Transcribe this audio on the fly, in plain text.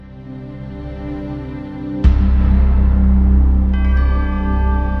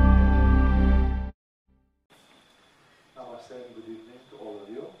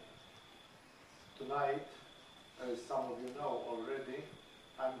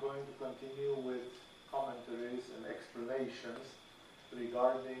going to continue with commentaries and explanations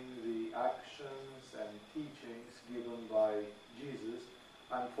regarding the actions and teachings given by Jesus.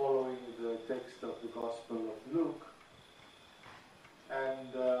 I'm following the text of the Gospel of Luke, and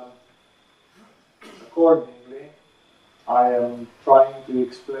accordingly I am trying to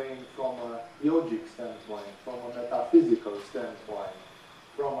explain from a yogic standpoint, from a metaphysical standpoint,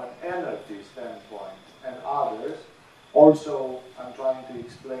 from an energy standpoint, and others. Also, I'm trying to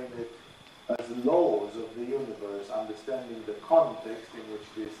explain it as laws of the universe, understanding the context in which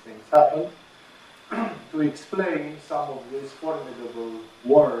these things happen, to explain some of these formidable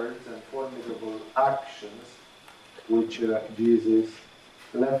words and formidable actions which Jesus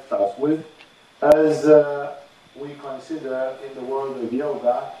left us with. As we consider in the world of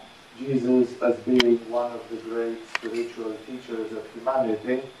yoga, Jesus as being one of the great spiritual teachers of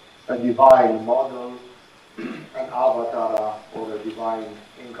humanity, a divine model, an avatar or a divine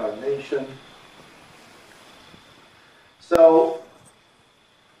incarnation. So,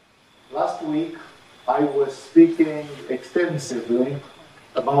 last week I was speaking extensively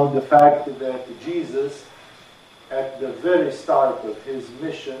about the fact that Jesus, at the very start of his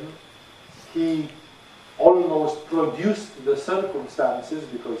mission, he almost produced the circumstances,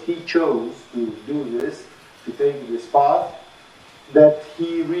 because he chose to do this, to take this path, that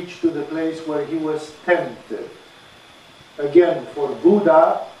he reached to the place where he was tempted. Again, for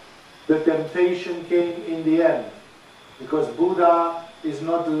Buddha, the temptation came in the end, because Buddha is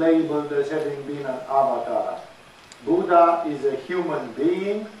not labeled as having been an avatar. Buddha is a human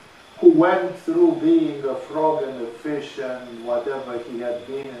being who went through being a frog and a fish and whatever he had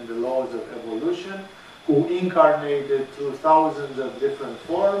been in the laws of evolution, who incarnated through thousands of different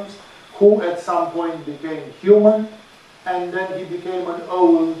forms, who at some point became human, and then he became an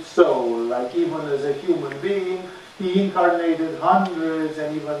old soul. Like, even as a human being, he incarnated hundreds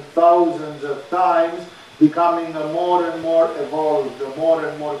and even thousands of times, becoming a more and more evolved, a more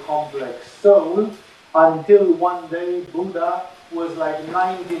and more complex soul, until one day Buddha was like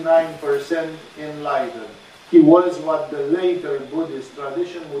 99% enlightened. He was what the later Buddhist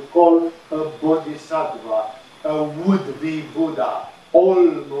tradition would call a bodhisattva, a would-be Buddha,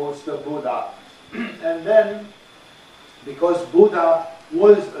 almost a Buddha. And then, because Buddha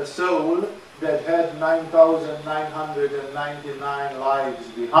was a soul that had 9,999 lives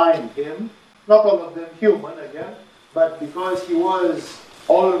behind him, not all of them human again, but because he was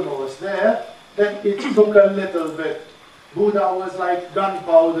almost there, then it took a little bit. Buddha was like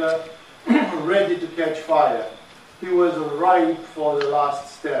gunpowder, ready to catch fire. He was ripe for the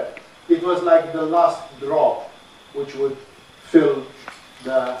last step. It was like the last drop which would fill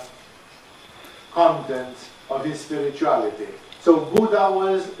the contents of his spirituality. So Buddha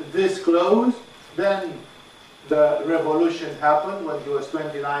was this close. Then the revolution happened when he was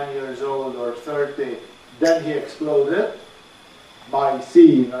 29 years old or 30. Then he exploded by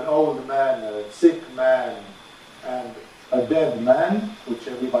seeing an old man, a sick man, and a dead man, which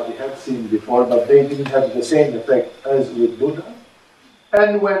everybody had seen before, but they didn't have the same effect as with Buddha.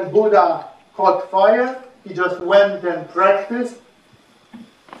 And when Buddha caught fire, he just went and practiced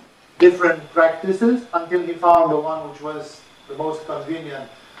different practices until he found the one which was the most convenient.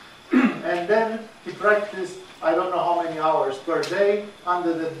 And then he practiced, I don't know how many hours per day,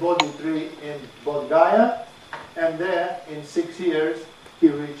 under the Bodhi tree in Bodh Gaya, and there, in 6 years, he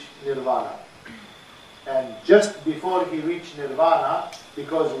reached Nirvana. And just before he reached Nirvana,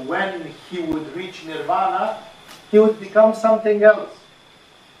 because when he would reach Nirvana, he would become something else.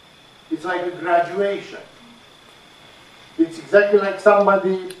 It's like a graduation. It's exactly like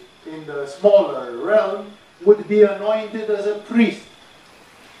somebody in the smaller realm would be anointed as a priest.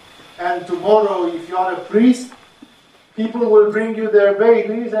 And tomorrow, if you are a priest, people will bring you their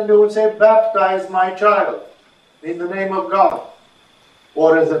babies and they will say, "Baptize my child in the name of God."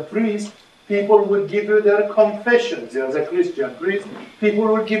 Or as a priest, people would give you their confessions. As a Christian priest, people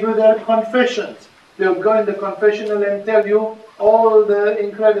would give you their confessions. They'll go in the confessional and tell you all the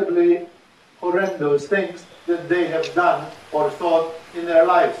incredibly horrendous things that they have done or thought in their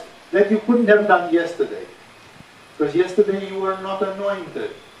lives that you couldn't have done yesterday. Because yesterday you were not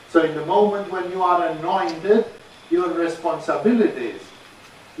anointed. So in the moment when you are anointed, your responsibilities,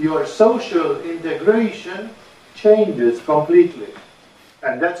 your social integration changes completely.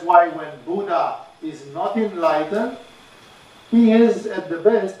 And that's why when Buddha is not enlightened, he is at the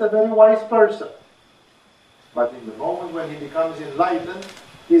best a very wise person. But in the moment when he becomes enlightened,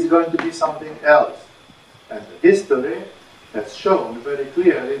 he's going to be something else. And the history has shown very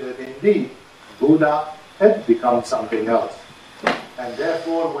clearly that indeed Buddha had become something else. And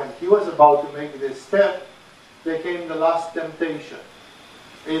therefore, when he was about to make this step, there came the last temptation.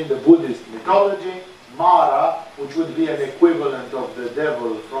 in the Buddhist mythology. Mara, which would be an equivalent of the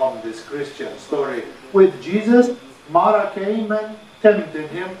devil from this Christian story with Jesus, Mara came and tempted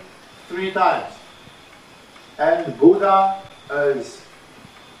him 3 times. And Buddha, as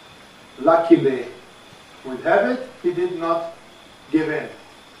luckily would have it, he did not give in.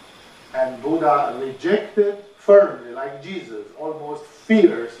 And Buddha rejected firmly, like Jesus, almost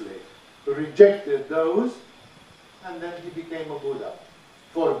fiercely, rejected those, and then he became a Buddha.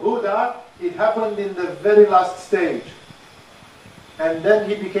 For Buddha, it happened in the very last stage. And then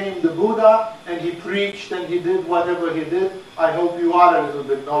he became the Buddha, and he preached, and he did whatever he did. I hope you are a little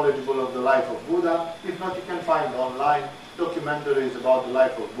bit knowledgeable of the life of Buddha. If not, you can find online documentaries about the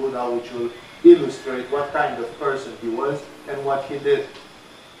life of Buddha, which will illustrate what kind of person he was and what he did.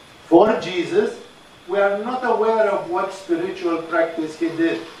 For Jesus, we are not aware of what spiritual practice he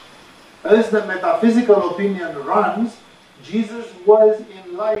did. As the metaphysical opinion runs, Jesus was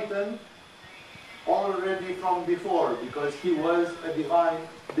enlightened already from before, because he was a divine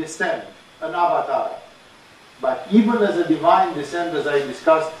descent, an avatar. But even as a divine descent, as I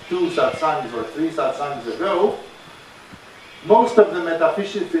discussed 2 satsangs or 3 satsangs ago, most of the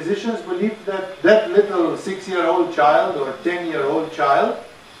metaphysicians believe that that little 6-year-old child or 10-year-old child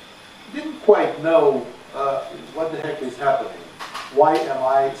didn't quite know what the heck is happening. Why am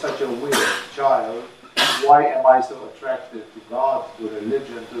I such a weird child? Why am I so attracted to God, to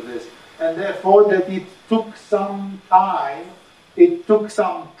religion, to this? And therefore that it took some time, it took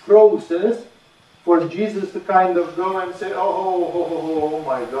some process for Jesus to kind of go and say, oh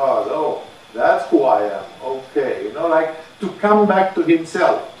my God, oh, that's who I am, okay. You know, like to come back to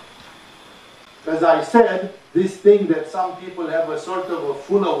himself. As I said, this thing that some people have a sort of a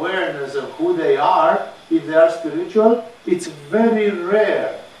full awareness of who they are, if they are spiritual, it's very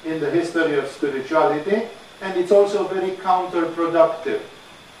rare in the history of spirituality, and it's also very counterproductive.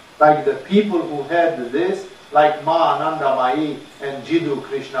 Like the people who had this, like Mahananda Mai and Jiddu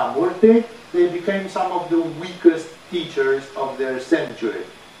Krishnamurti, they became some of the weakest teachers of their century.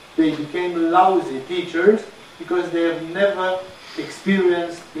 They became lousy teachers because they have never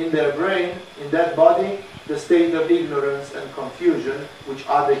experienced in their brain, in that body, the state of ignorance and confusion which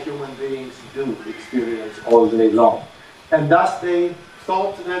other human beings do experience all day long. And thus they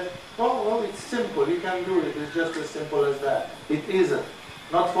thought that, well, it's simple, you can do it, it's just as simple as that. It isn't,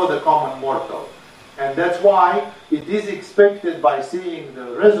 not for the common mortal. And that's why it is expected, by seeing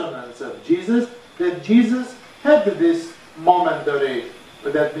the resonance of Jesus, that Jesus had this momentary,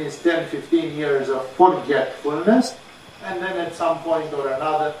 that means 10, 15 years of forgetfulness, and then at some point or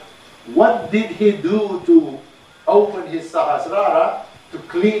another, what did he do to open his Sahasrara, to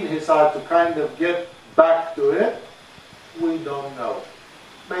clean his heart, to kind of get back to it? We don't know.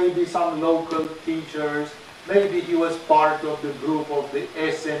 Maybe some local teachers, maybe he was part of the group of the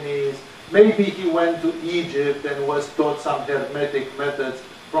Essenes, maybe he went to Egypt and was taught some Hermetic methods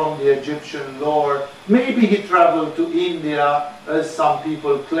from the Egyptian lore, maybe he traveled to India, as some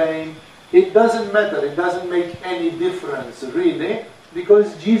people claim. It doesn't matter, it doesn't make any difference really,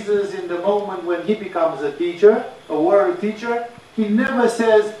 because Jesus, in the moment when he becomes a teacher, a world teacher, he never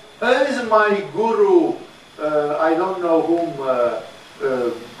says, as my guru, I don't know whom,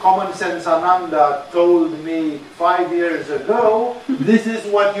 Common Sense Ananda told me 5 years ago, this is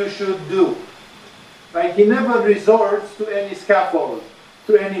what you should do. Like, he never resorts to any scaffold,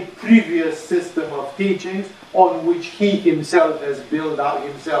 to any previous system of teachings on which he himself has built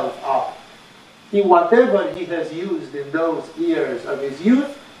himself up. Whatever he has used in those years of his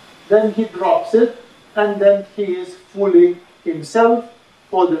youth, then he drops it, and then he is fully himself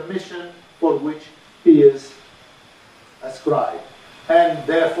for the mission for which he is ascribed. And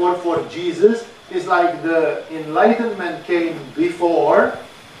therefore for Jesus, it's like the enlightenment came before,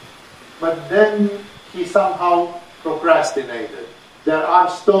 but then he somehow procrastinated. There are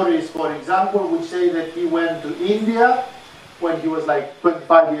stories, for example, which say that he went to India when he was like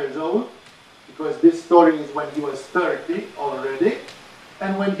 25 years old, because this story is when he was 30 already.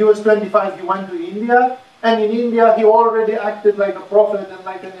 And when he was 25, he went to India, and in India he already acted like a prophet and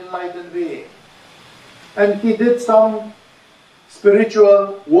like an enlightened being. And he did some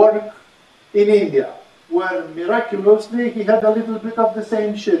spiritual work in India, where miraculously he had a little bit of the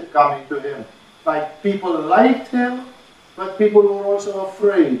same shit coming to him. Like, people liked him, but people were also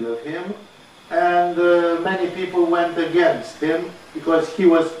afraid of him, and many people went against him because he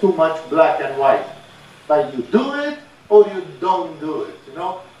was too much black and white. Like, you do it or you don't do it, you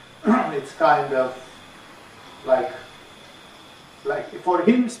know? It's kind of like for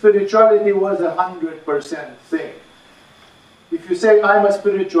him spirituality was 100% thing. If you say, I'm a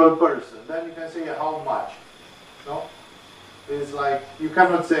spiritual person, then you can say, how much? No? is like, you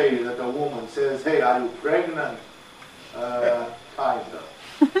cannot say that a woman says, hey, are you pregnant? Kind of.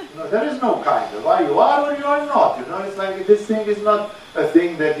 No, there is no kind of. You are or you are not. You know, it's like this thing is not a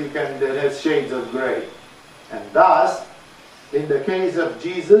thing that you can, that has shades of gray. And thus, in the case of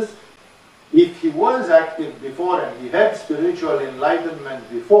Jesus, if he was active before and he had spiritual enlightenment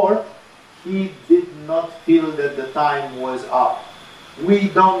before, he did not feel that the time was up. We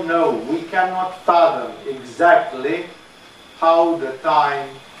don't know. We cannot fathom exactly how the time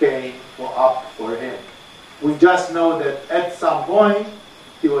came up for him. We just know that at some point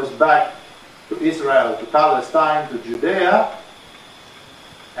he was back to Israel, to Palestine, to Judea,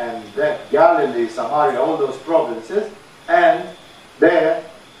 and then Galilee, Samaria, all those provinces, and there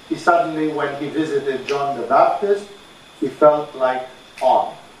he suddenly, when he visited John the Baptist, he felt like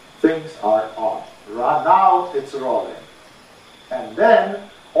on. Things are on. Now it's rolling. And then,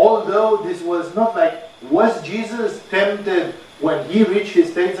 although this was not like, was Jesus tempted when he reached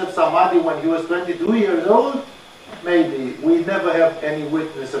his states of Samadhi when he was 22 years old? Maybe. We never have any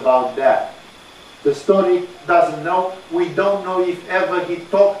witness about that. The story doesn't know. We don't know if ever he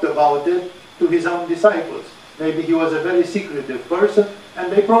talked about it to his own disciples. Maybe he was a very secretive person,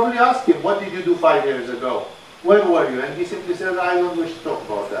 and they probably asked him, what did you do 5 years ago? Where were you? And he simply said, I don't wish to talk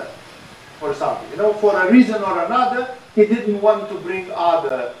about that. Or something. You know, for a reason or another, he didn't want to bring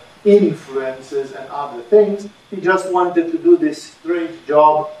other influences and other things. He just wanted to do this straight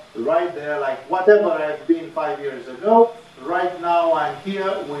job right there, like whatever I've been 5 years ago, right now I'm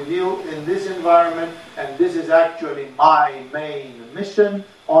here with you in this environment, and this is actually my main mission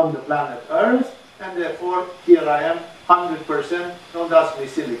on the planet Earth, and therefore here I am, 100%. Don't ask me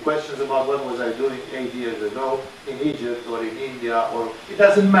silly questions about what was I doing 8 years ago in Egypt or in India, or it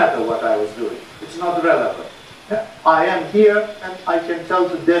doesn't matter what I was doing. It's not relevant. I am here, and I can tell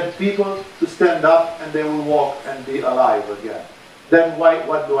to dead people to stand up and they will walk and be alive again. Then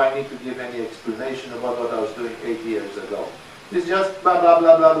what do I need to give any explanation about what I was doing 8 years ago? It's just blah, blah,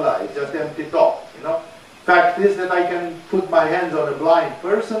 blah, blah, blah. It's just empty talk, you know. Fact is that I can put my hands on a blind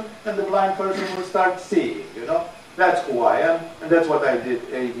person and the blind person will start seeing, you know. That's who I am, and that's what I did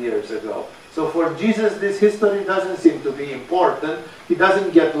 8 years ago. So for Jesus, this history doesn't seem to be important. He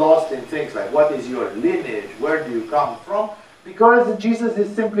doesn't get lost in things like, what is your lineage? Where do you come from? Because Jesus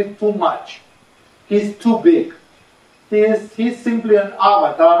is simply too much. He's too big. He's simply an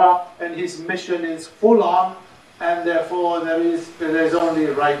avatar, and his mission is full on, and therefore there is only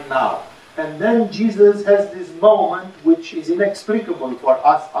right now. And then Jesus has this moment, which is inexplicable for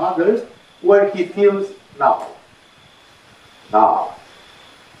us others, where he feels now. Now.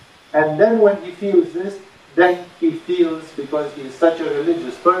 And then when he feels this, then he feels, because he is such a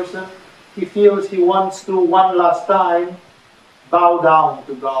religious person, he feels he wants to, one last time, bow down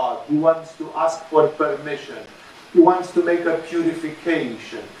to God. He wants to ask for permission. He wants to make a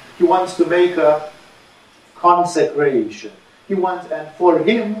purification. He wants to make a consecration. He wants, and for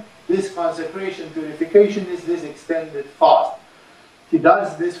him, this consecration, purification is this extended fast. He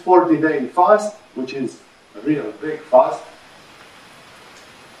does this 40-day fast, which is a real big fast.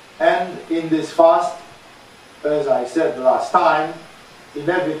 And in this fast, as I said last time,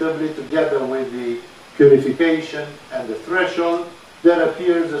 inevitably together with the purification and the threshold, there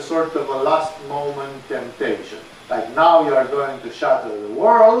appears a sort of a last moment temptation. Like, now you are going to shatter the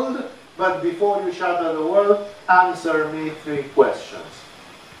world, but before you shatter the world, answer me 3 questions.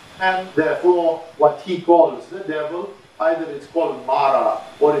 And therefore, what he calls the devil, either it's called Mara,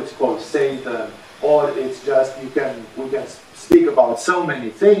 or it's called Satan, or it's just, we can speak about so many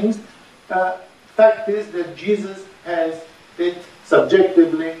things. Fact is that Jesus has it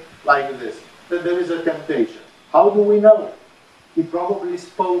subjectively like this, that there is a temptation. How do we know it? He probably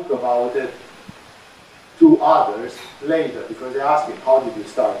spoke about it to others later, because they asked him, how did you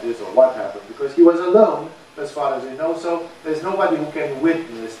start this, or what happened? Because he was alone, as far as we know, so there's nobody who can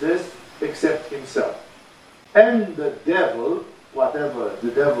witness this except himself. And the devil, whatever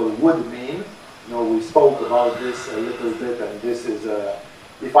the devil would mean, you know, we spoke about this a little bit, and this is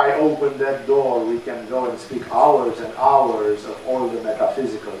if I open that door, we can go and speak hours and hours of all the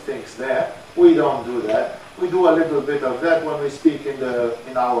metaphysical things there. We don't do that. We do a little bit of that when we speak in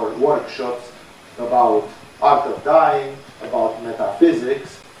our workshops about art of dying, about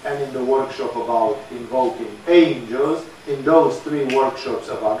metaphysics, and in the workshop about invoking angels. In those 3 workshops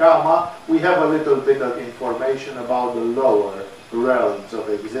of Agama, we have a little bit of information about the lower realms of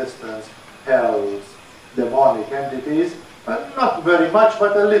existence, hells, demonic entities, but not very much,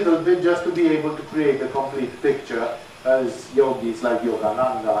 but a little bit, just to be able to create a complete picture, as yogis like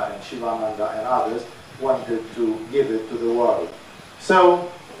Yogananda and Shivananda and others wanted to give it to the world.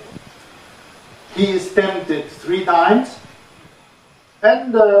 So, he is tempted 3 times,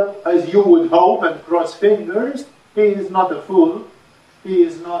 And as you would hope and cross fingers, he is not a fool. He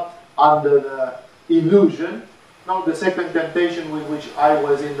is not under the illusion. Now, the second temptation with which I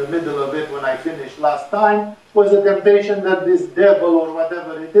was in the middle of it when I finished last time was a temptation that this devil or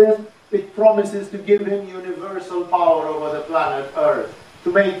whatever it is, it promises to give him universal power over the planet Earth,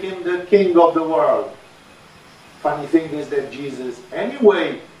 to make him the king of the world. Funny thing is that Jesus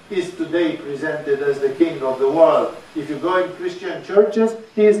anyway is today presented as the king of the world. If you go in Christian churches,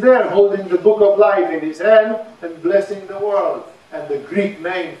 he is there holding the book of life in his hand and blessing the world. And the Greek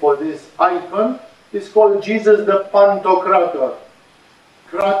name for this icon is called Jesus the Pantocrator.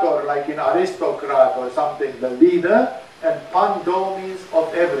 Krator, like in aristocrat or something, the leader, and panto means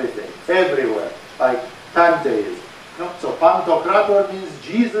of everything, everywhere, like Tante is. No? So Pantocrator means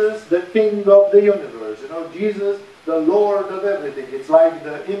Jesus, the king of the universe. You know, Jesus, the Lord of everything. It's like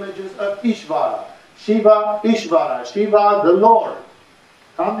the images of Ishvara. Shiva, Ishvara. Shiva, the Lord.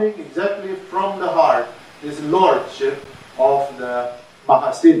 Coming exactly from the heart, this lordship of the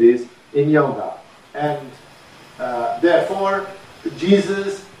Mahasiddhis in yoga. And therefore,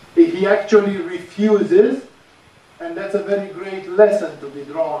 Jesus, he actually refuses, and that's a very great lesson to be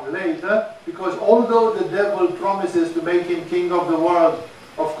drawn later, because although the devil promises to make him king of the world,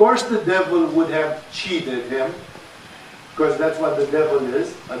 of course the devil would have cheated him, because that's what the devil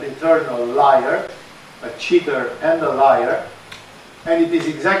is, an eternal liar, a cheater and a liar. And it is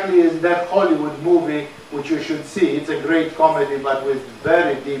exactly as that Hollywood movie, which you should see, it's a great comedy but with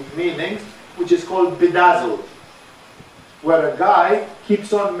very deep meanings, which is called Bedazzled, where a guy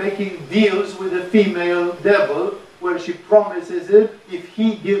keeps on making deals with a female devil, where she promises him if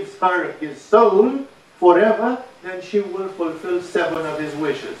he gives her his soul forever, then she will fulfill 7 of his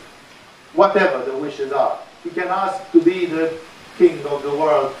wishes. Whatever the wishes are. He can ask to be the king of the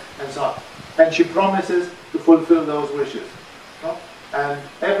world and so on. And she promises to fulfill those wishes. No? And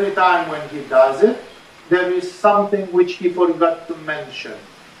every time when he does it, there is something which he forgot to mention.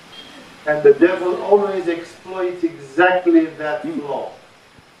 And the devil always exploits exactly that flaw.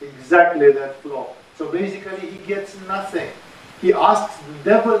 Exactly that flaw. So basically he gets nothing. He asks, the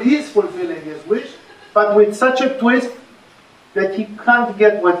devil is fulfilling his wish, but with such a twist that he can't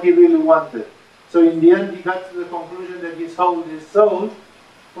get what he really wanted. So in the end he got to the conclusion that he sold his soul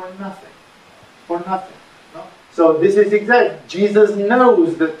for nothing. For nothing. No? So this is exact. Jesus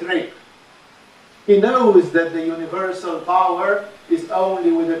knows the trick. He knows that the universal power is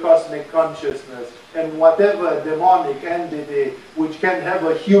only with the cosmic consciousness. And whatever demonic entity which can have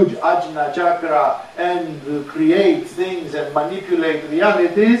a huge ajna chakra and create things and manipulate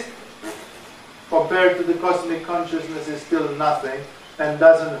realities, compared to the cosmic consciousness is still nothing and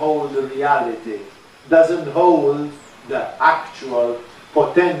doesn't hold the reality, doesn't hold the actual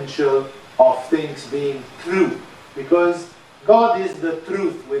potential of things being true. Because God is the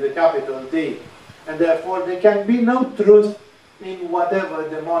truth with a capital T. And therefore there can be no truth in whatever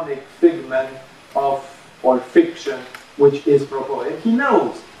demonic figment of or fiction which is proposed. And he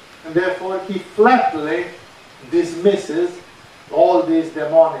knows. And therefore he flatly dismisses all these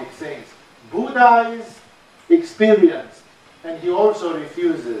demonic things. Buddha is experienced and he also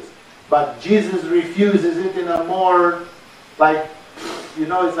refuses. But Jesus refuses it in a more like, you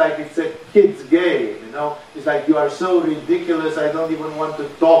know, it's like it's a kid's game, you know. It's like you are so ridiculous, I don't even want to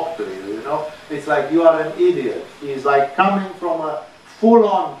talk to you, you know. It's like you are an idiot. He's like coming from a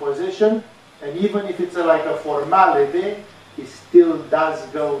full-on position, and even if it's like a formality, he still does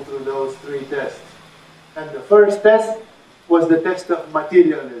go through those 3 tests. And the first test was the test of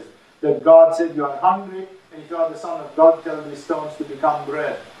materialism. That God said, you are hungry, and if you are the Son of God, tell these stones to become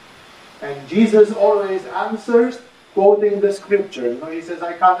bread. And Jesus always answers quoting the scripture. You know, he says,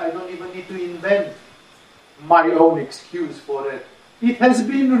 I don't even need to invent my own excuse for it. It has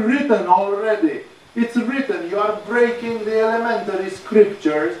been written already. It's written. You are breaking the elementary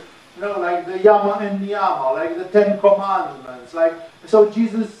scriptures, you know, like the Yama and Niyama, like the 10 Commandments. So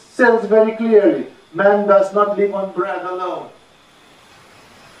Jesus says very clearly, man does not live on bread alone.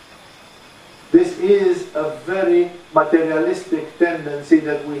 This is a very materialistic tendency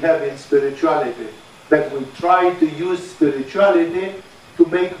that we have in spirituality. That we try to use spirituality to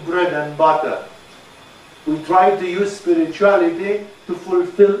make bread and butter. We try to use spirituality to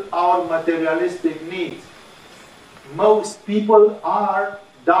fulfill our materialistic needs. Most people are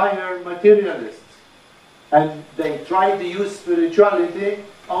dire materialists. And they try to use spirituality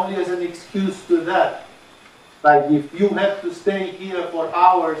only as an excuse to that. Like if you have to stay here for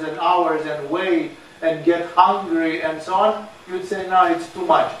hours and hours and wait and get hungry and so on, you'd say, no, it's too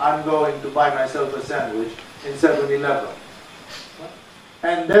much. I'm going to buy myself a sandwich in 7-Eleven.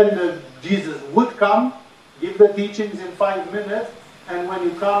 And then Jesus would come, give the teachings in 5 minutes, And when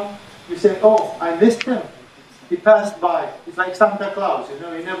you come, you say, oh, I missed him. He passed by. It's like Santa Claus, you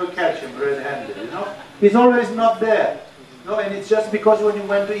know, you never catch him red-handed, you know. He's always not there. No, and it's just because when you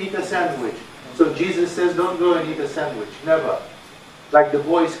went to eat a sandwich. So Jesus says, don't go and eat a sandwich, never. Like the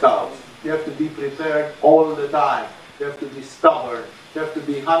Boy Scouts, you have to be prepared all the time. You have to be stubborn. You have to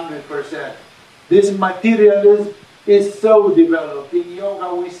be 100%. This materialism is so developed. In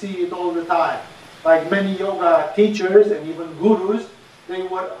yoga, we see it all the time. Like many yoga teachers and even gurus, they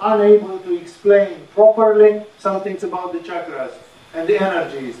were unable to explain properly some things about the chakras and the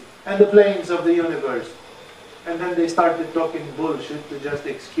energies and the planes of the universe. And then they started talking bullshit to just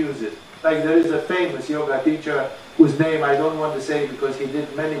excuse it. Like there is a famous yoga teacher whose name I don't want to say because he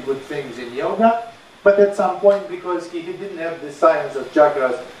did many good things in yoga, but at some point, because he didn't have the science of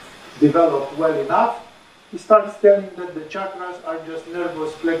chakras developed well enough, he starts telling that the chakras are just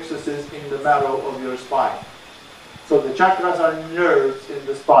nervous plexuses in the marrow of your spine. So the chakras are nerves in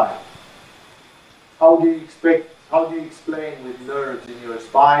the spine. How do you explain with nerves in your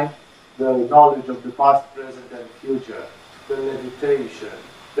spine the knowledge of the past, present, and future, the levitation,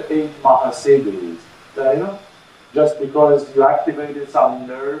 the 8 Mahasiddhis, just because you activated some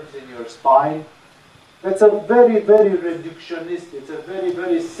nerves in your spine? That's a very, very reductionist, it's a very,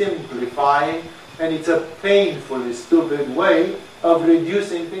 very simplifying, and it's a painfully stupid way of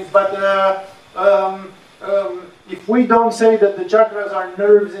reducing things. But if we don't say that the chakras are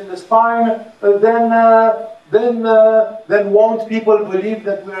nerves in the spine, then won't people believe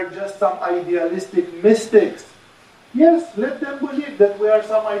that we are just some idealistic mystics? Yes, let them believe that we are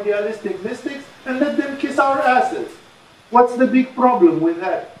some idealistic mystics and let them kiss our asses. What's the big problem with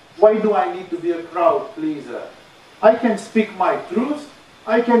that? Why do I need to be a crowd pleaser? I can speak my truth.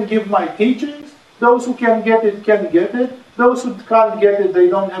 I can give my teachings. Those who can get it can get it. Those who can't get it, they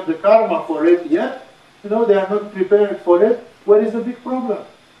don't have the karma for it yet. They are not prepared for it. What is the big problem?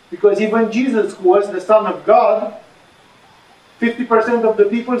 Because even Jesus, who was the Son of God, 50% of the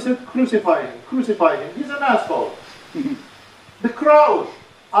people said, crucify him, crucify him. He's an asshole. The crowd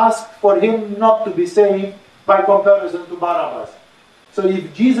asked for him not to be saved by comparison to Barabbas. So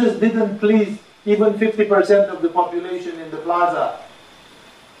if Jesus didn't please even 50% of the population in the plaza,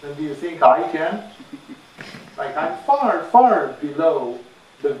 then do you think I can? Like, I'm far, far below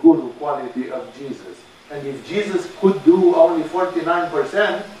the guru quality of Jesus. And if Jesus could do only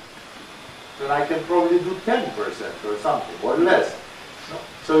 49%, then I can probably do 10% or something, or less. No?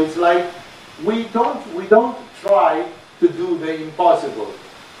 So it's like, we don't try to do the impossible.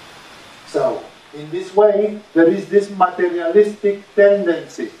 So, in this way, there is this materialistic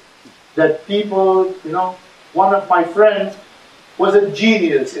tendency that people, one of my friends was a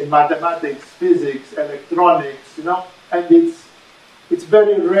genius in mathematics, physics, electronics, and it's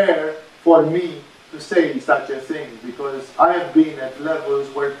very rare for me to say such a thing, because I have been at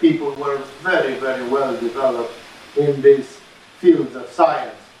levels where people were very, very well developed in these fields of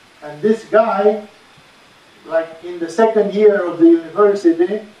science. And this guy, like in the second year of the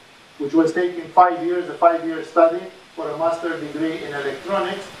university, which was taking 5 years, a 5-year study for a master's degree in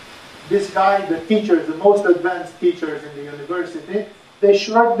electronics, this guy, the teachers, the most advanced teachers in the university, they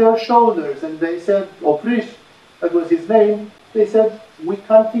shrugged their shoulders and they said, Oprish, that was his name, they said, we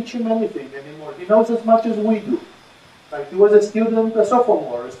can't teach him anything anymore. He knows as much as we do. Like, he was a student, a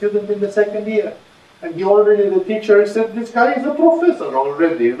sophomore, a student in the second year. And the teacher said, this guy is a professor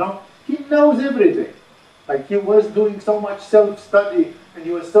already, He knows everything. Like, he was doing so much self-study and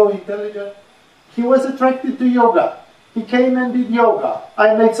he was so intelligent. He was attracted to yoga. He came and did yoga.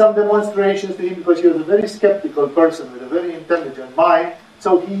 I made some demonstrations to him because he was a very skeptical person with a very intelligent mind.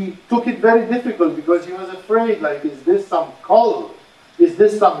 So he took it very difficult because he was afraid, like, is this some cult? Is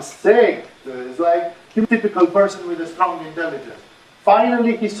this some sect? It's like a typical person with a strong intelligence.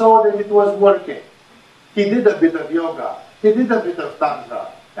 Finally, he saw that it was working. He did a bit of yoga. He did a bit of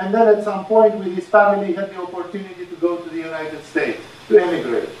tantra. And then at some point with his family, he had the opportunity to go to the United States, to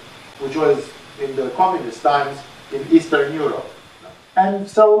emigrate, which was in the communist times in Eastern Europe. And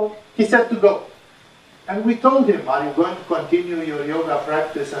so he said to go. And we told him, are you going to continue your yoga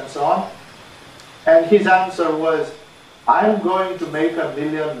practice and so on? And his answer was, I'm going to make $1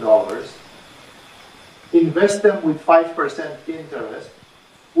 million, invest them with 5% interest,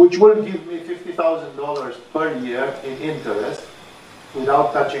 which will give me $50,000 per year in interest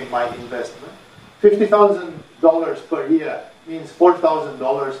without touching my investment. $50,000 per year means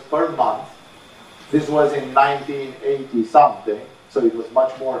 $4,000 per month. This was in 1980 something, so it was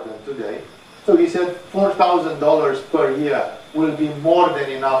much more than today. So he said $4,000 per year will be more than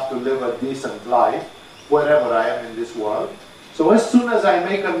enough to live a decent life wherever I am in this world. So as soon as I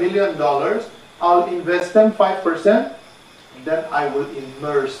make $1 million, I'll invest them 5%, then I will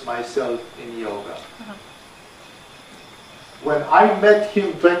immerse myself in yoga. When I met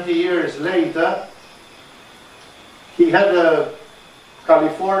him 20 years later, he had a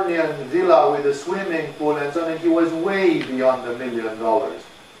Californian villa with a swimming pool and so on, and he was way beyond $1 million.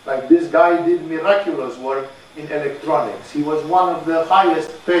 Like, this guy did miraculous work in electronics. He was one of the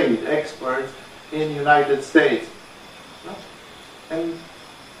highest paid experts in the United States. And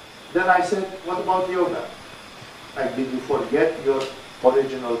then I said, what about yoga? Like, did you forget your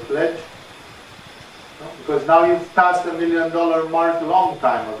original pledge? No? Because now you've passed $1 million mark a long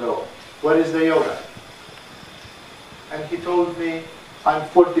time ago. Where is the yoga? And he told me, I'm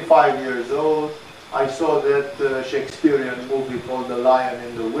 45 years old. I saw that Shakespearean movie called The Lion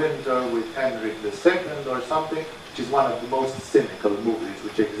in the Winter with Henrik II or something, which is one of the most cynical movies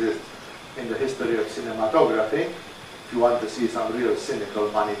which exists in the history of cinematography. If you want to see some real cynical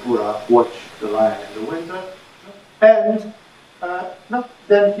Manipura, watch The Lion in the Winter. And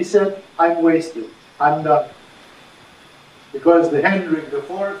then he said, I'm wasted. I'm done. Because the Henrik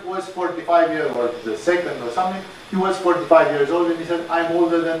IV was 45 years, or the second or something, he was 45 years old, and he said, I'm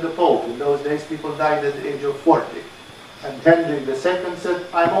older than the Pope. In those days, people died at the age of 40. And Henrik II said,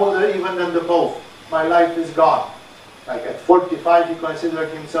 I'm older even than the Pope. My life is gone. Like, at 45, he considered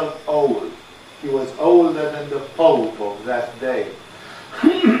himself old. He was older than the Pope of that day.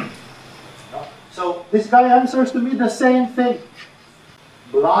 So this guy answers to me the same thing.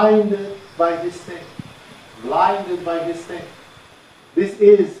 Blinded by this thing. Blinded by this thing. This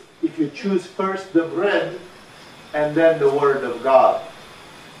is, if you choose first the bread and then the Word of God.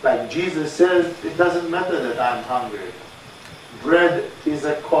 Like Jesus says, it doesn't matter that I'm hungry. Bread is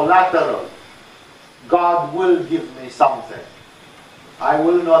a collateral. God will give me something. I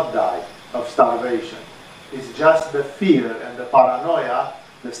will not die of starvation. It's just the fear and the paranoia,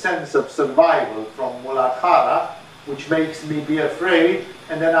 the sense of survival from Muladhara, which makes me be afraid,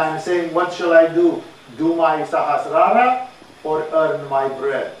 and then I'm saying, what shall I do? Do my sahasrara or earn my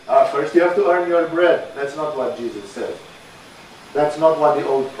bread? First you have to earn your bread. That's not what Jesus says. That's not what the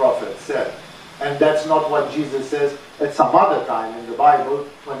old prophet said. And that's not what Jesus says at some other time in the Bible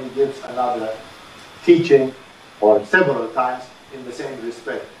when he gives another teaching, or several times in the same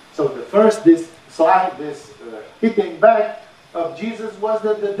respect. So the first, this hitting back of Jesus was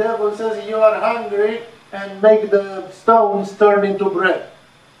that the devil says, you are hungry, and make the stones turn into bread.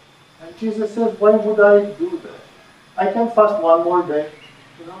 And Jesus says, why would I do that? I can fast one more day.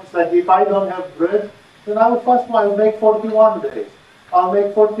 You know, it's like if I don't have bread, then I will fast one. I'll make 41 days. I'll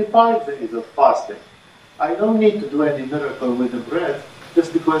make 45 days of fasting. I don't need to do any miracle with the bread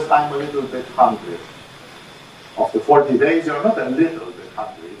just because I'm a little bit hungry. After 40 days, you're not a little bit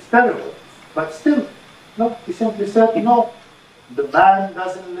hungry. It's terrible. But still, no, he simply said, no, the man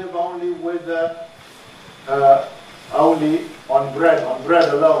doesn't live only with only on bread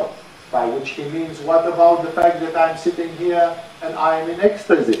alone. By which he means, what about the fact that I'm sitting here and I'm in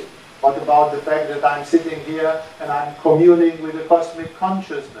ecstasy? What about the fact that I'm sitting here and I'm communing with the cosmic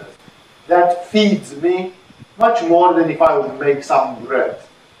consciousness? That feeds me much more than if I would make some bread.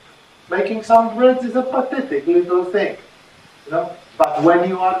 Making some bread is a pathetic little thing. You know? But when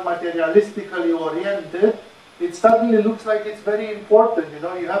you are materialistically oriented, it suddenly looks like it's very important. You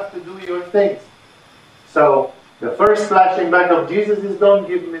know, you have to do your things. So the first flashing back of Jesus is, don't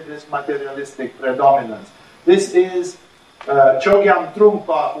give me this materialistic predominance. This is Chogyam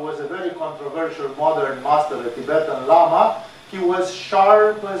Trungpa, who was a very controversial modern master, a Tibetan Lama. He was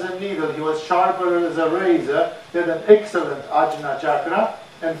sharp as a needle. He was sharper as a razor. He had an excellent Ajna Chakra.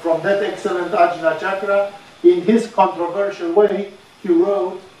 And from that excellent Ajna Chakra, in his controversial way, he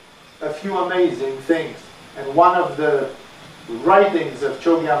wrote a few amazing things. And one of the writings of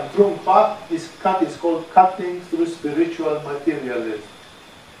Chogyam Trungpa is called Cutting Through Spiritual Materialism.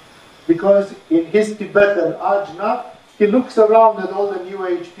 Because in his Tibetan Ajna, he looks around at all the New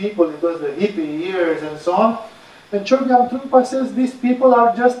Age people, it was the hippie years and so on, and Chogyam Trungpa says these people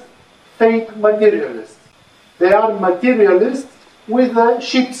are just fake materialists. They are materialists with a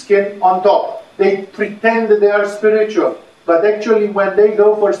sheepskin on top. They pretend that they are spiritual, but actually when they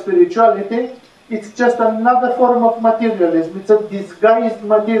go for spirituality, it's just another form of materialism. It's a disguised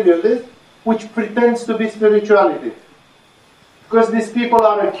materialism which pretends to be spirituality. Because these people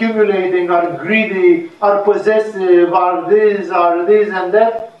are accumulating, are greedy, are possessive, are this and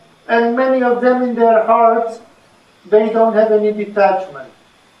that. And many of them in their hearts, they don't have any detachment.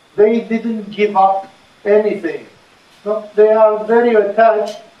 They didn't give up anything. No, they are very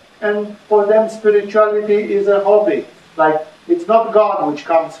attached, and for them spirituality is a hobby. Like, it's not God which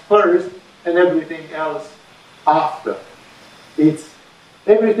comes first and everything else after. It's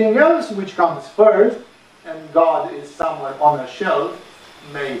everything else which comes first, and God is somewhere on a shelf,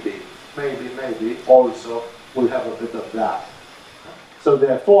 maybe also we'll have a bit of that. So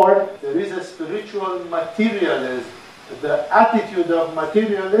therefore, there is a spiritual materialism, the attitude of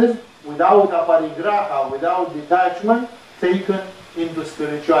materialism without aparigraha, without detachment, taken into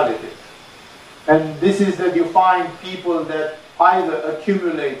spirituality. And this is that you find people that either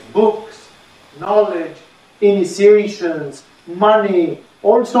accumulate books, knowledge, initiations, money,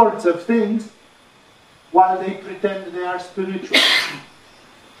 all sorts of things, while they pretend they are spiritual.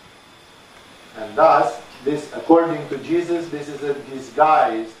 And thus, this, according to Jesus, this is a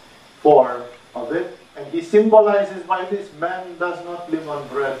disguised form of it. And he symbolizes by this, man does not live on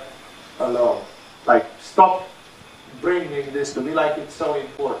bread alone. Like, stop bringing this to me like it's so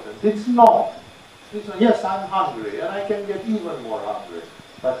important. It's not. Yes, I'm hungry, and I can get even more hungry.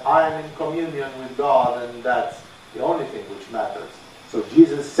 But I'm in communion with God, and that's the only thing which matters. So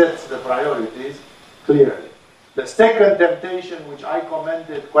Jesus sets the priorities clearly. The second temptation, which I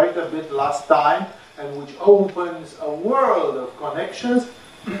commented quite a bit last time, and which opens a world of connections,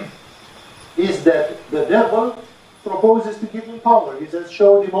 is that the devil proposes to give him power. He says,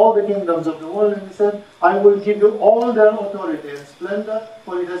 showed him all the kingdoms of the world, and he said, I will give you all their authority and splendor,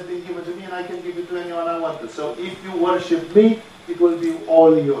 for it has been given to me, and I can give it to anyone I want to. So if you worship me, it will be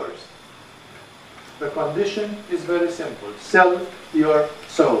all yours. The condition is very simple. Sell your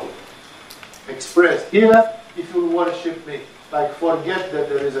soul. Expressed here, if you worship me. Like, forget that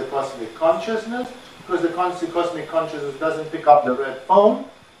there is a cosmic consciousness, because the cosmic consciousness doesn't pick up the red phone,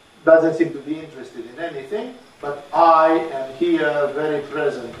 doesn't seem to be interested in anything, but I am here very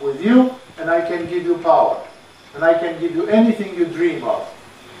present with you, and I can give you power. And I can give you anything you dream of.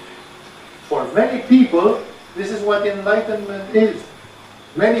 For many people, this is what enlightenment is.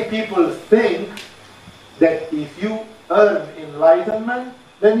 Many people think that if you earn enlightenment,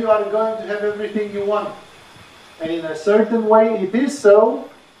 then you are going to have everything you want. And in a certain way it is so,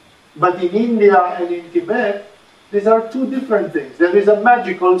 but in India and in Tibet, these are two different things. There is a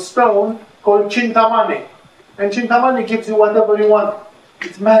magical stone called Chintamani. And Chintamani gives you whatever you want.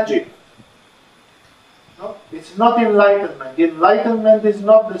 It's magic. No? It's not enlightenment. Enlightenment is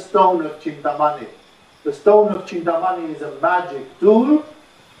not the stone of Chintamani. The stone of Chintamani is a magic tool,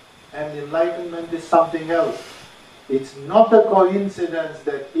 and enlightenment is something else. It's not a coincidence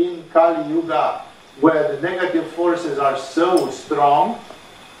that in Kali Yuga, where the negative forces are so strong,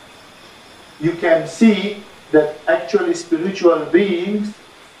 you can see that actually spiritual beings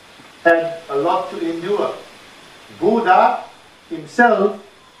had a lot to endure. Buddha himself,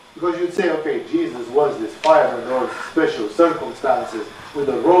 because you'd say, okay, Jesus was this fire under all special circumstances with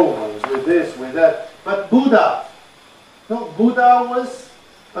the Romans, with this, with that. But Buddha was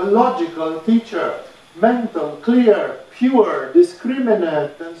a logical teacher, mental, clear, pure,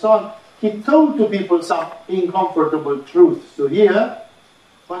 discriminate, and so on. He told to people some uncomfortable truths to hear,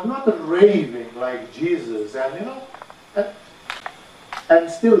 but not raving like Jesus, and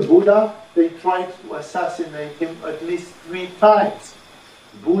still Buddha, they tried to assassinate him at least 3 times.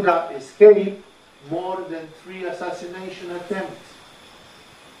 Buddha escaped more than 3 assassination attempts.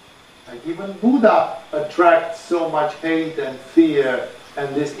 Like even Buddha attracts so much hate and fear,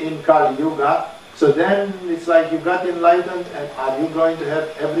 and this in Kali Yuga. So then it's like you got enlightened, and are you going to have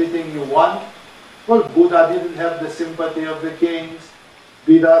everything you want? Well, Buddha didn't have the sympathy of the kings.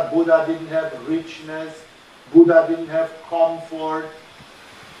 Buddha didn't have richness. Buddha didn't have comfort.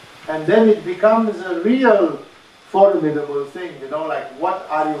 And then it becomes a real formidable thing, like what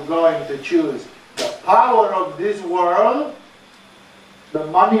are you going to choose? The power of this world, the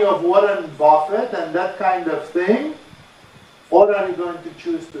money of Warren Buffett and that kind of thing, or are you going to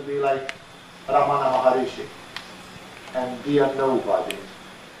choose to be like Ramana Maharishi and be a nobody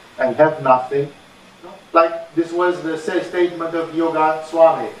and have nothing? Like this was the statement of Yoga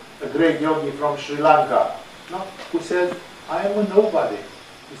Swami, a great yogi from Sri Lanka, who said, I am a nobody.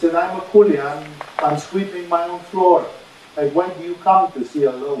 He said, I'm a coolie, I'm sweeping my own floor. Like, when do you come to see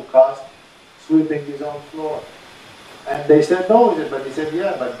a low caste sweeping his own floor? And they said, no. But he said,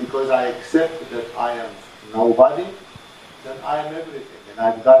 yeah, but because I accept that I am nobody, then I am everything.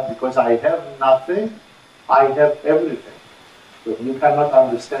 And because I have nothing, I have everything. So you cannot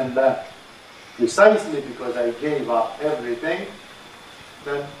understand that. Precisely because I gave up everything,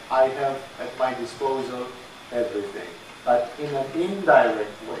 then I have at my disposal everything. But in an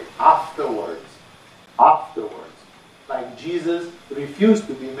indirect way, afterwards, like Jesus refused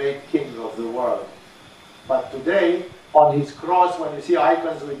to be made king of the world. But today, on his cross, when you see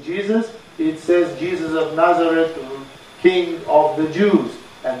icons with Jesus, it says Jesus of Nazareth, King of the Jews.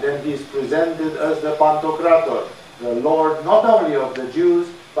 And then he is presented as the Pantocrator, the Lord not only of the Jews,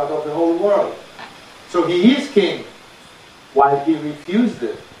 but of the whole world. So he is king, while he refused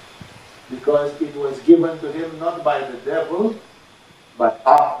it, because it was given to him not by the devil, but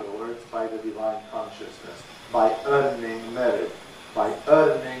afterwards by the divine consciousness, by earning merit, by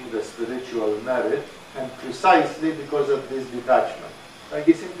earning the spiritual merit, and precisely because of this detachment. Like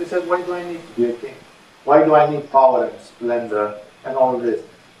he simply said, why do I need to be a king? Why do I need power and splendor and all this?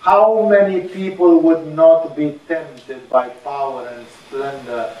 How many people would not be tempted by power and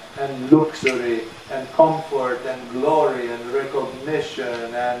splendor and luxury and comfort and glory and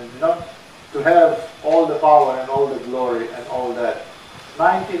recognition, and not to have all the power and all the glory and all that?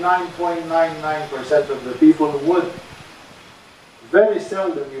 99.99% of the people would. Very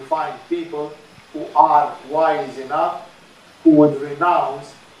seldom you find people who are wise enough who would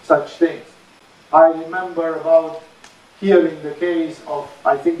renounce such things. I remember about hearing the case of,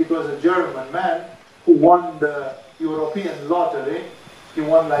 I think it was a German man who won the European lottery. He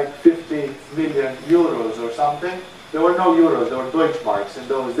won like 50 million euros or something. There were no euros, there were Deutschmarks in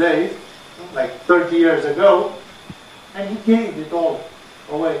those days, like 30 years ago, and he gave it all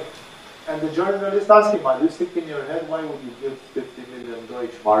away. And the journalist asked him, are you sick in your head? Why would you give 50 million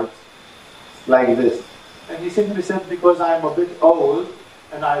Deutschmarks like this? And he simply said, because I'm a bit old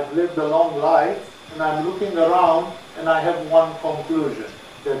and I've lived a long life and I'm looking around and I have one conclusion,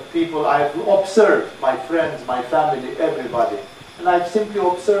 that people, I've observed my friends, my family, everybody, and I've simply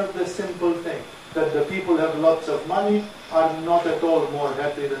observed the simple thing, that the people who have lots of money are not at all more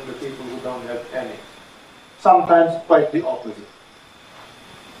happy than the people who don't have any. Sometimes quite the opposite.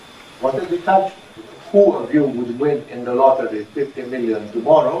 What a detachment. Who of you would win in the lottery 50 million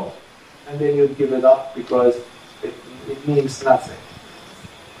tomorrow, and then you'd give it up because it means nothing?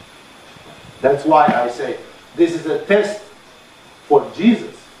 That's why I say, this is a test for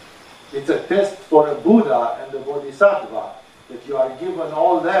Jesus. It's a test for a Buddha and the Bodhisattva, that you are given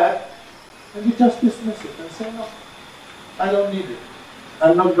all that, and you just dismiss it and say, no, I don't need it.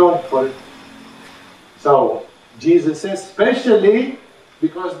 I'm not going for it. So, Jesus says, especially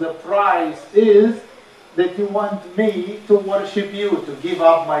because the price is that you want me to worship you, to give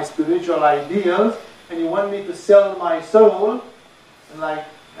up my spiritual ideals, and you want me to sell my soul,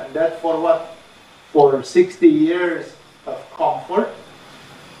 and that for what? For 60 years of comfort?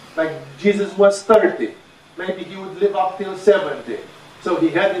 Like Jesus was 30. Maybe he would live up till 70. So he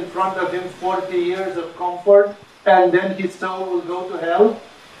had in front of him 40 years of comfort, and then his soul will go to hell.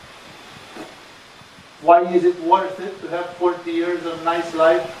 Why is it worth it to have 40 years of nice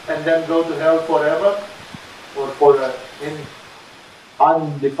life and then go to hell forever? Or for an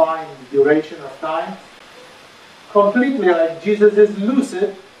undefined duration of time? Completely, like Jesus is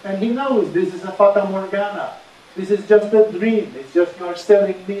lucid and he knows this is a fata morgana. This is just a dream. It's just you are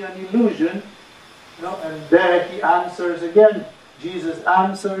selling me an illusion. You know? And there he answers again. Jesus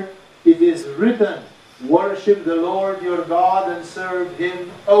answered, it is written, worship the Lord your God and serve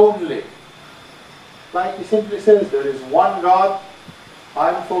him only. Like he simply says, there is one God,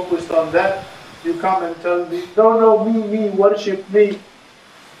 I'm focused on that. You come and tell me, no, me, worship me.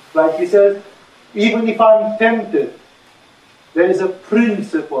 Like he says, even if I'm tempted, there is a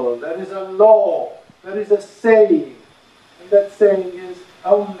principle, there is a law, there is a saying. And that saying is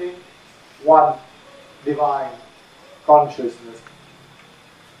only one divine consciousness.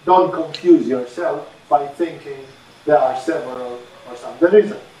 Don't confuse yourself by thinking there are several or some. There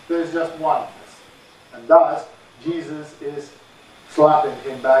isn't. There is just one. And thus, Jesus is slapping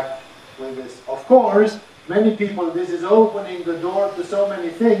him back with this. Of course, many people, this is opening the door to so many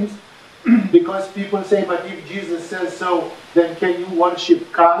things, because people say, but if Jesus says so, then can you worship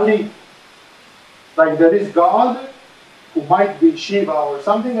Kali? Like there is God, who might be Shiva or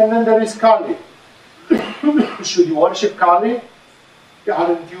something, and then there is Kali. Should you worship Kali?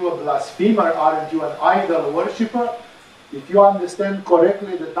 Aren't you a blasphemer? Aren't you an idol worshipper? If you understand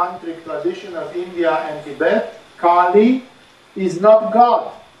correctly the tantric tradition of India and Tibet, Kali is not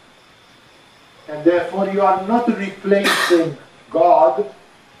God. And therefore you are not replacing God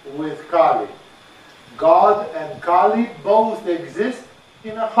with Kali. God and Kali both exist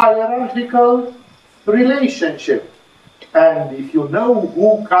in a hierarchical relationship. And if you know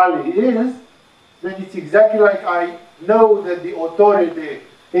who Kali is, then it's exactly like I know that the authority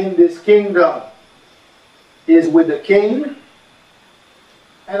in this kingdom is with the king,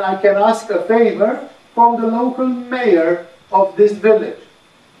 and I can ask a favor from the local mayor of this village.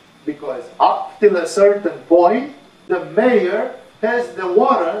 Because up till a certain point, the mayor has the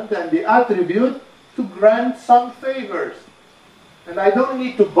warrant and the attribute to grant some favors. And I don't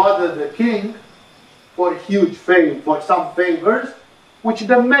need to bother the king for huge favor, for some favors, which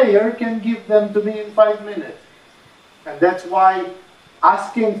the mayor can give them to me in 5 minutes. And that's why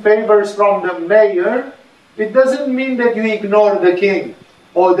asking favors from the mayor, it doesn't mean that you ignore the king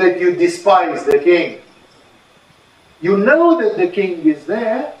or that you despise the king. You know that the king is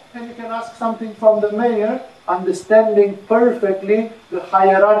there, and you can ask something from the mayor, understanding perfectly the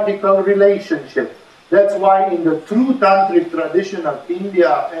hierarchical relationship. That's why in the true tantric tradition of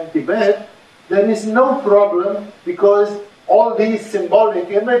India and Tibet, there is no problem, because all these symbolic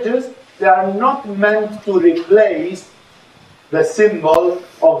images, they are not meant to replace the symbol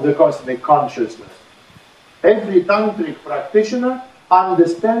of the cosmic consciousness. Every tantric practitioner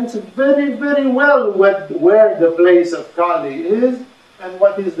understands very, very well where the place of Kali is and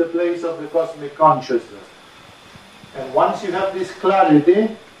what is the place of the cosmic consciousness. And once you have this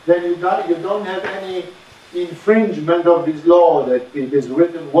clarity, then you don't have any infringement of this law that it is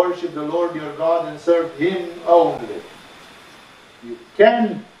written, worship the Lord your God and serve Him only. You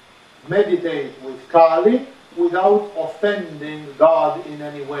can meditate with Kali without offending God in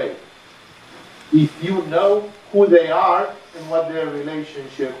any way, if you know who they are and what their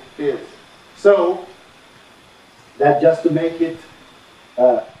relationship is. So, that just to make it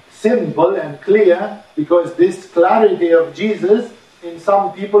simple and clear, because this clarity of Jesus in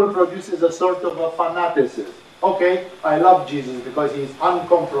some people produces a sort of a fanaticism. Okay, I love Jesus because He's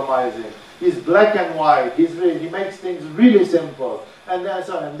uncompromising. He's black and white. He makes things really simple. And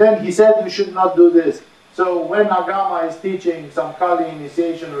then He said you should not do this. So when Agama is teaching some Kali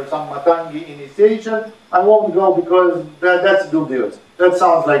initiation or some Matangi initiation, I won't go because that's dubious. That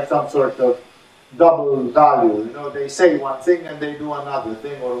sounds like some sort of double value. You know, they say one thing and they do another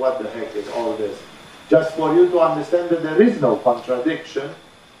thing, or what the heck is all this? Just for you to understand that there is no contradiction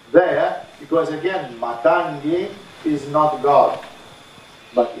there, because again, Matangi is not God.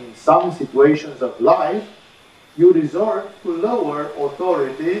 But in some situations of life, you resort to lower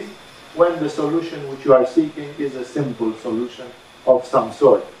authorities when the solution which you are seeking is a simple solution of some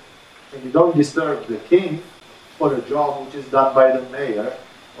sort. And you don't disturb the king for a job which is done by the mayor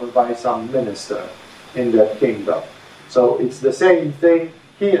or by some minister in that kingdom. So it's the same thing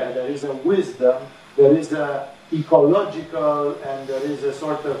here. There is a wisdom, there is a ecological, and there is a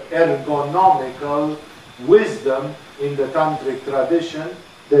sort of ergonomical wisdom in the tantric tradition,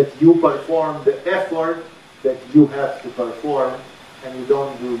 that you perform the effort that you have to perform, and you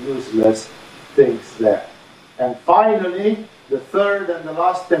don't do useless things there. And finally, the third and the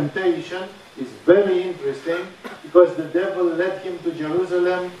last temptation is very interesting, because the devil led him to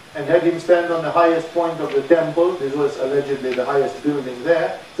Jerusalem and had him stand on the highest point of the temple. This was allegedly the highest building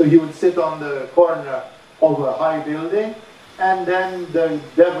there. So he would sit on the corner of a high building, and then the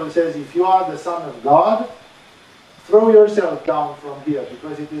devil says, if you are the Son of God, throw yourself down from here,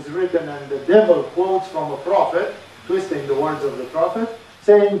 because it is written, and the devil quotes from a prophet, twisting the words of the prophet,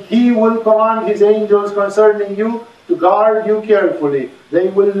 saying, He will command His angels concerning you to guard you carefully. They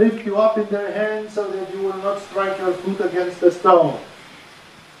will lift you up in their hands so that you will not strike your foot against a stone.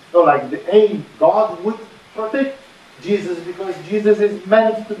 So like the aim, God would protect Jesus, because Jesus is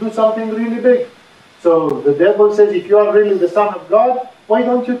meant to do something really big. So the devil says, if you are really the Son of God, why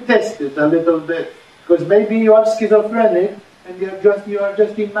don't you test it a little bit? Because maybe you are schizophrenic and you are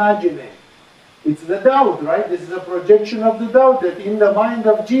just imagining. It's the doubt, right? This is a projection of the doubt, that in the mind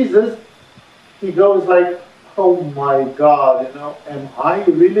of Jesus, he goes like, oh my God, am I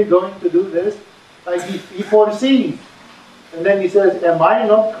really going to do this? Like he foresees. And then he says, am I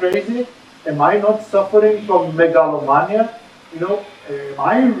not crazy? Am I not suffering from megalomania? Am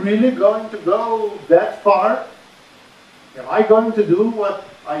I really going to go that far? Am I going to do what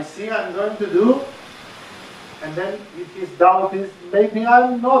I see I'm going to do? And then his doubt is, maybe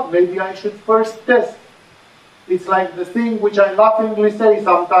I'm not, maybe I should first test. It's like the thing which I laughingly say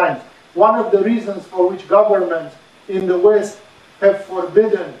sometimes. One of the reasons for which governments in the West have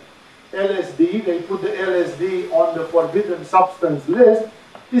forbidden LSD, they put the LSD on the forbidden substance list,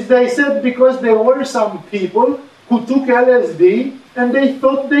 is they said because there were some people who took LSD and they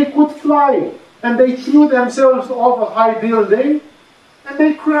thought they could fly. And they threw themselves off a high building and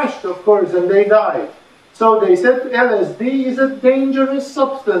they crashed, of course, and they died. So they said LSD is a dangerous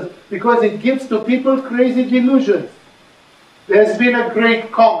substance because it gives to people crazy delusions. There's been a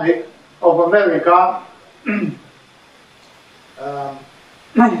great comic of America. I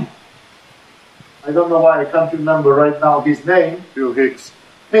don't know why I can't remember right now his name. Bill Hicks.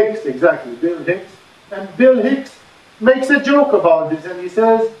 Hicks, exactly, Bill Hicks. And Bill Hicks makes a joke about this, and he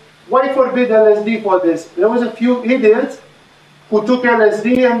says, why forbid LSD for this? There was a few idiots who took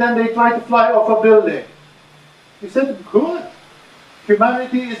LSD and then they tried to fly off a building. He said, good.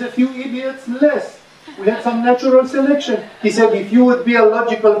 Humanity is a few idiots less. We had some natural selection. He said, if you would be a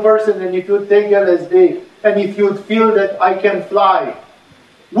logical person and if you would take LSD and if you would feel that I can fly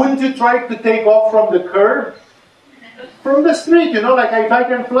Wouldn't you try to take off from the curb? From the street, like if I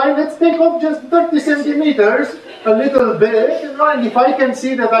can fly, let's take off just 30 centimeters, a little bit, and if I can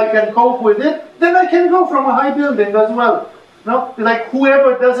see that I can cope with it, then I can go from a high building as well. No? Like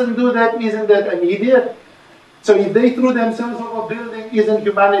whoever doesn't do that, isn't that an idiot? So if they threw themselves off a building, isn't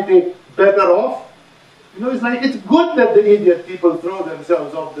humanity better off? It's like it's good that the idiot people throw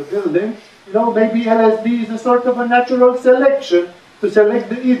themselves off the building. Maybe LSD is a sort of a natural selection to select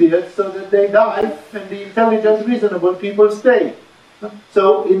the idiots so that they die and the intelligent, reasonable people stay.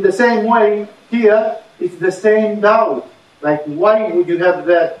 So in the same way, here, it's the same doubt. Like, why would you have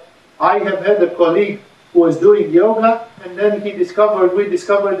that? I have had a colleague who was doing yoga, and then we discovered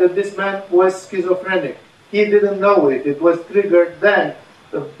that this man was schizophrenic. He didn't know it. It was triggered then.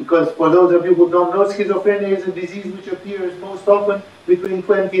 Because for those of you who don't know, schizophrenia is a disease which appears most often between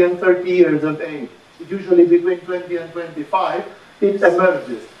 20 and 30 years of age. Usually between 20 and 25, it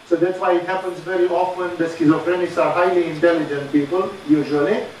emerges. So that's why it happens very often. The schizophrenics are highly intelligent people,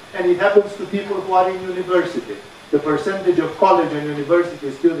 usually, and it happens to people who are in university. The percentage of college and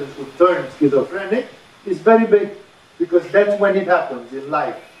university students who turn schizophrenic is very big, because that's when it happens in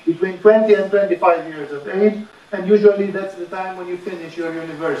life, between 20 and 25 years of age, and usually that's the time when you finish your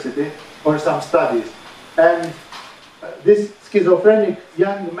university or some studies. And this schizophrenic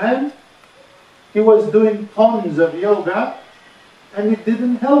young man, he was doing tons of yoga, and it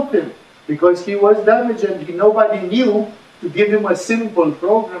didn't help him, because he was damaged and nobody knew to give him a simple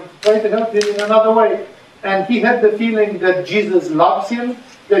program to try to help him in another way. And he had the feeling that Jesus loves him,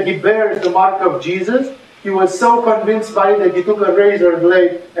 that he bears the mark of Jesus. He was so convinced by it that he took a razor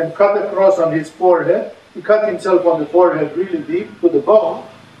blade and cut a cross on his forehead. He cut himself on the forehead really deep to the bone,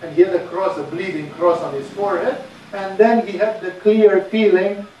 and he had a bleeding cross on his forehead. And then he had the clear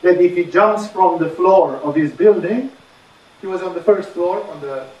feeling that if he jumps from the floor of his building, he was on the first floor.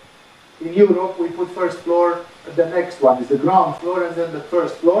 In Europe, we put first floor, the next one is the ground floor, and then the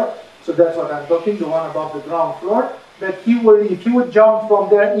first floor. So that's what I'm talking, the one above the ground floor. That if he would jump from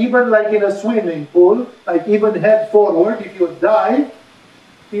there, even like in a swimming pool, like even head forward, if he would dive,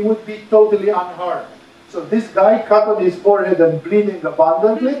 he would be totally unharmed. So this guy cut on his forehead and bleeding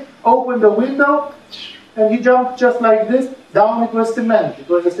abundantly, opened the window, and he jumped just like this. Down it was cement. It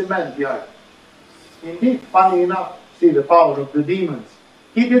was a cement yard. Indeed, funny enough, see the power of the demons.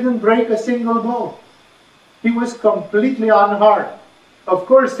 He didn't break a single bone. He was completely unharmed. Of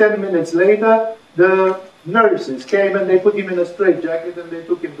course, 10 minutes later, the nurses came and they put him in a straitjacket and they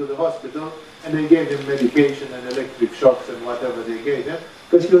took him to the hospital and they gave him medication and electric shocks and whatever they gave him,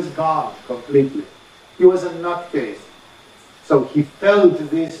 because he was gone completely. He was a nutcase. So he felt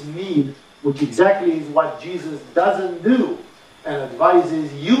this need, which exactly is what Jesus doesn't do and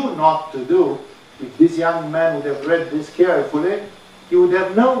advises you not to do. If this young man would have read this carefully, he would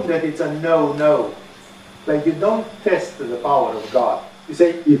have known that it's a no-no. Like, you don't test the power of God. You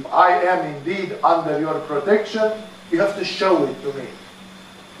say, if I am indeed under your protection, you have to show it to me.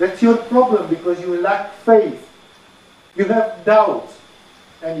 That's your problem, because you lack faith. You have doubts.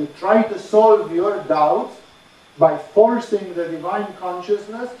 And you try to solve your doubts by forcing the divine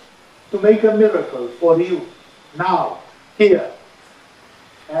consciousness to make a miracle for you. Now, here.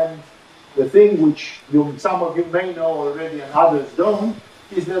 And the thing which some of you may know already and others don't,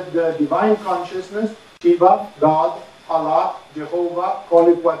 is that the divine consciousness, Shiva, God, Allah, Jehovah, call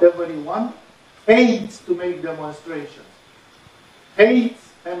it whatever you want, hates to make demonstrations.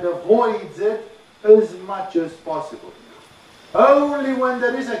 Hates and avoids it as much as possible. Only when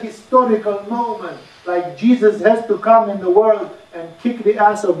there is a historical moment, like Jesus has to come in the world and kick the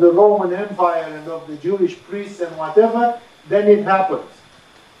ass of the Roman Empire and of the Jewish priests and whatever, then it happens.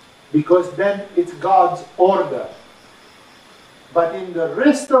 Because then it's God's order. But in the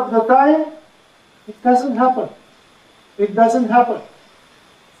rest of the time, it doesn't happen. It doesn't happen.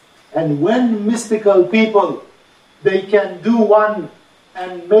 And when mystical people, they can do one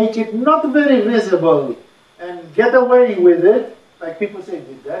and make it not very visible and get away with it, like people say,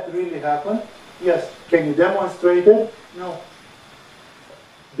 did that really happen? Yes. Can you demonstrate it? No.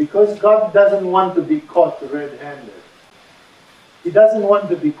 Because God doesn't want to be caught red-handed. He doesn't want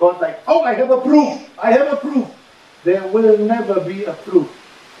to be caught like, oh, I have a proof. I have a proof. There will never be a proof.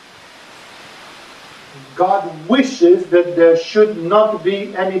 God wishes that there should not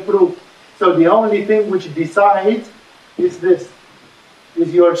be any proof. So the only thing which decides is this,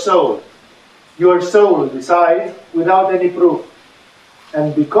 is your soul. Your soul decides without any proof.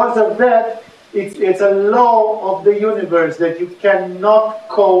 And because of that, it's a law of the universe that you cannot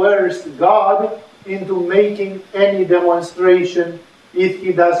coerce God into making any demonstration if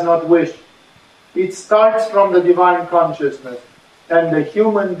He does not wish. It starts from the divine consciousness. And the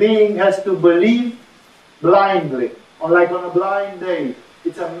human being has to believe blindly, or like on a blind day.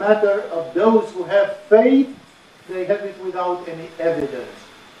 It's a matter of those who have faith, they have it without any evidence.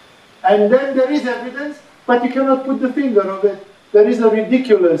 And then there is evidence, but you cannot put the finger on it. There is a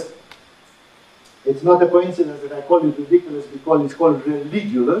ridiculous, it's not a coincidence that I call it ridiculous because it's called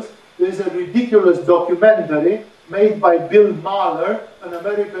Religulous. There is a ridiculous documentary made by Bill Maher, an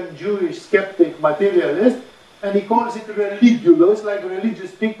American Jewish skeptic materialist, and he calls it Religulous, like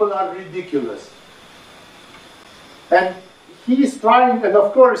religious people are ridiculous. And he's trying, and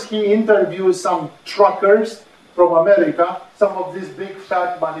of course he interviews some truckers from America, some of these big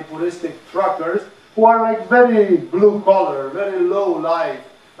fat manipuristic truckers, who are like very blue collar, very low life,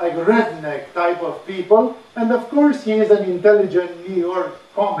 like redneck type of people. And of course he is an intelligent New York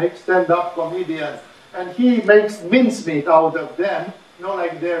comic, stand-up comedian, and he makes mincemeat out of them, you know,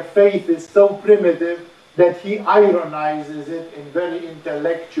 like their faith is so primitive that he ironizes it in very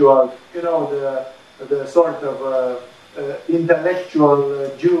intellectual, you know, the sort of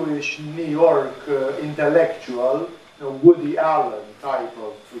intellectual Jewish New York intellectual, you know, Woody Allen type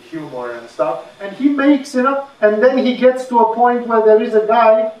of humor and stuff. And he makes it up, and then he gets to a point where there is a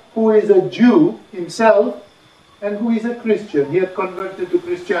guy who is a Jew himself and who is a Christian. He had converted to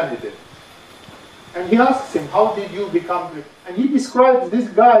Christianity. And he asks him, how did you become Christian? And he describes this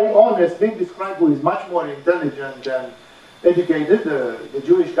guy, honestly, who is much more intelligent and educated, the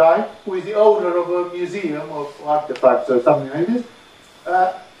Jewish guy, who is the owner of a museum of artifacts or something like this.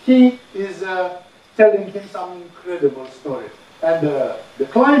 He is telling him some incredible story. And the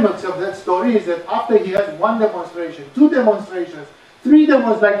climax of that story is that after he has one demonstration, two demonstrations, three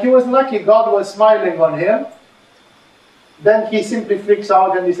demonstrations, like he was lucky, God was smiling on him, then he simply freaks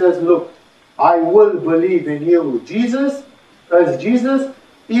out and he says, look, I will believe in you, Jesus, as Jesus,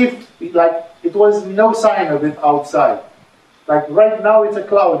 if, like, it was no sign of it outside. Like right now it's a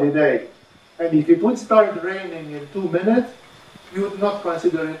cloudy day, and if it would start raining in 2 minutes, you would not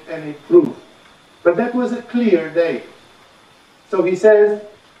consider it any proof. But that was a clear day. So he says,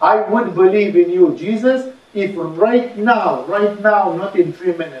 I would believe in you, Jesus, if right now, not in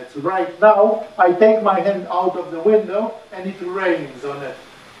 3 minutes, right now, I take my hand out of the window and it rains on it.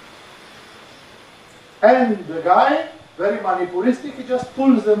 And the guy, very manipuristic, he just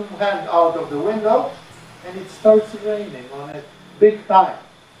pulls the hand out of the window and it starts raining on it big time.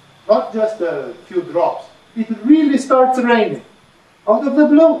 Not just a few drops. It really starts raining out of the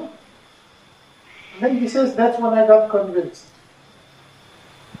blue. And then he says, that's when I got convinced.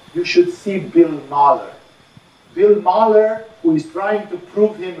 You should see Bill Maher. Bill Maher, who is trying to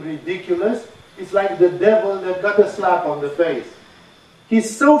prove him ridiculous, is like the devil that got a slap on the face.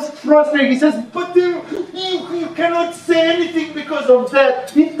 He's so frustrated. He says, but you cannot say anything because of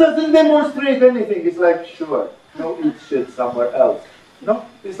that. It doesn't demonstrate anything. It's like, sure, go eat shit somewhere else. No,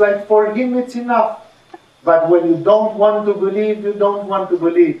 it's like for him it's enough. But when you don't want to believe, you don't want to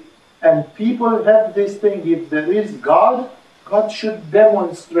believe. And people have this thing, if there is God, God should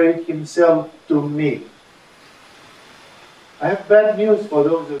demonstrate himself to me. I have bad news for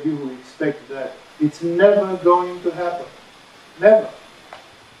those of you who expect that. It's never going to happen. Never.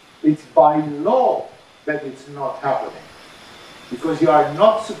 It's by law that it's not happening. Because you are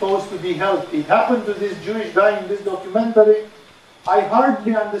not supposed to be helped. It happened to this Jewish guy in this documentary. I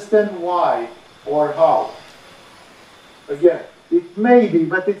hardly understand why or how. Again, it may be,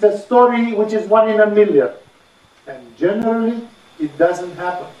 but it's a story which is 1 in a million. And generally, it doesn't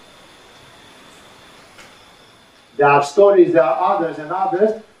happen. There are stories, there are others and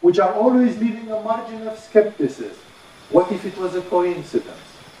others, which are always leaving a margin of skepticism. What if it was a coincidence?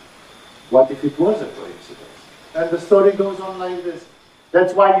 What if it was a coincidence? And the story goes on like this.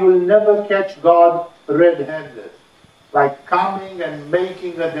 That's why you'll never catch God red-handed. Like coming and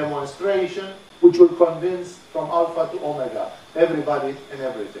making a demonstration which will convince from Alpha to Omega, everybody and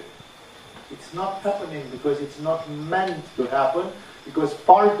everything. It's not happening because it's not meant to happen, because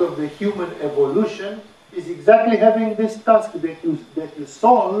part of the human evolution is exactly having this task that you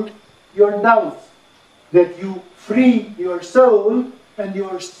solve your doubts, that you free your soul, and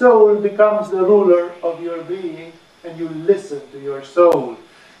your soul becomes the ruler of your being, and you listen to your soul.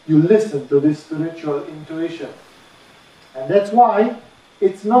 You listen to this spiritual intuition. And that's why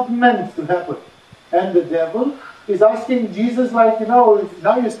it's not meant to happen. And the devil is asking Jesus, like,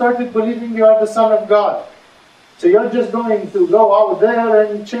 now you started believing you are the Son of God. So you're just going to go out there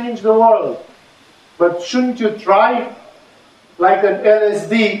and change the world. But shouldn't you try, like an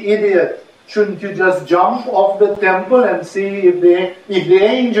LSD idiot, shouldn't you just jump off the temple and see if the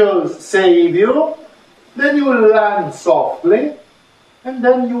angels save you? Then you will land softly, and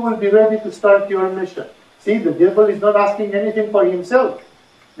then you will be ready to start your mission. See, the devil is not asking anything for himself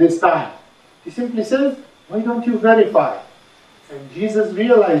this time. He simply says, why don't you verify? And Jesus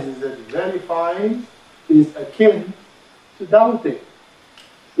realizes that verifying is akin to doubting.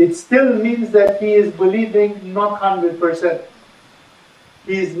 It still means that he is believing not 100%.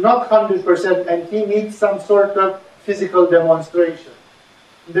 He is not 100% and he needs some sort of physical demonstration.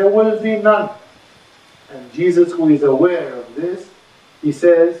 There will be none. And Jesus, who is aware of this, he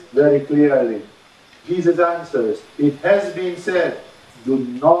says very clearly, Jesus answers, it has been said, do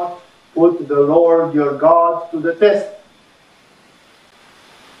not put the Lord your God to the test.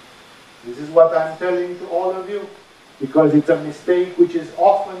 This is what I'm telling to all of you, because it's a mistake which is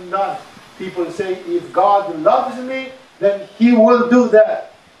often done. People say, if God loves me, then he will do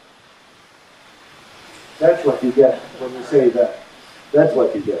that. That's what you get when you say that. That's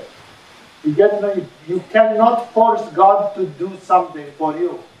what you get. You cannot force God to do something for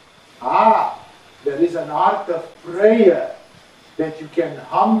you. There is an art of prayer that you can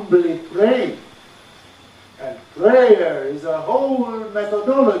humbly pray. And prayer is a whole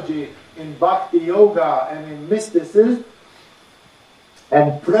methodology in Bhakti Yoga and in mysticism.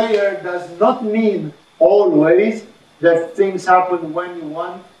 And prayer does not mean always that things happen when you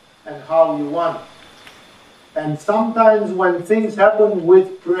want and how you want. And sometimes when things happen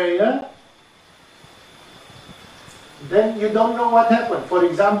with prayer, then you don't know what happened. For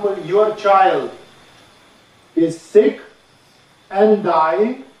example, your child is sick and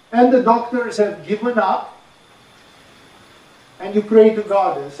dying, and the doctors have given up, and you pray to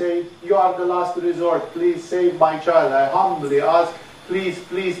God and say, you are the last resort, please save my child. I humbly ask, please,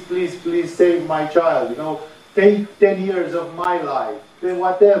 please, please, please save my child. Take 10 years of my life,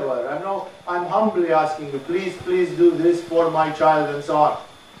 whatever. I'm humbly asking you, please, please do this for my child and so on.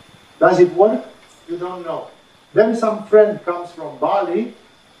 Does it work? You don't know. Then some friend comes from Bali,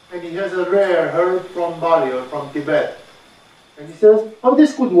 and he has a rare herb from Bali or from Tibet. And he says, oh,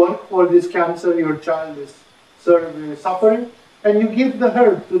 this could work for this cancer your child is suffering. And you give the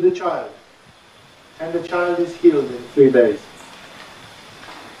herb to the child. And the child is healed in 3 days.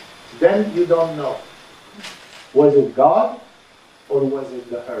 Then you don't know. Was it God or was it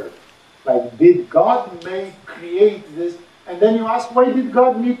the herb? Like, did God create this? And then you ask, why did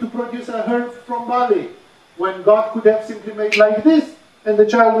God need to produce a herb from Bali? When God could have simply made like this, and the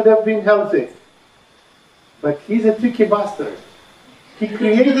child would have been healthy. But he's a tricky bastard. He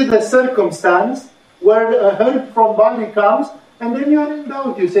created a circumstance where a herb from Bali comes, and then you are in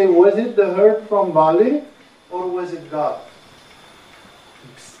doubt. You say, was it the herb from Bali, or was it God?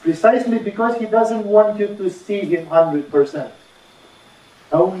 Precisely because he doesn't want you to see him 100%.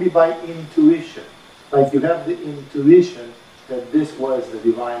 Only by intuition. Like you have the intuition that this was the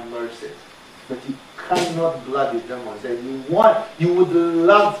divine mercy. But you cannot bloody demonstrate. You would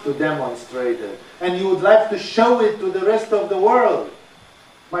love to demonstrate it. And you would like to show it to the rest of the world.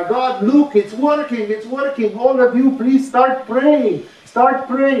 My God, look, it's working, it's working. All of you, please start praying. Start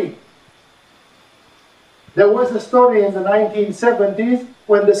praying. There was a story in the 1970s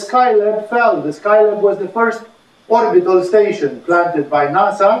when the Skylab fell. The Skylab was the first orbital station planted by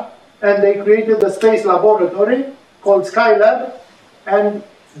NASA. And they created a space laboratory called Skylab. And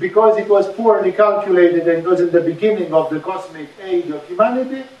because it was poorly calculated and it was in the beginning of the cosmic age of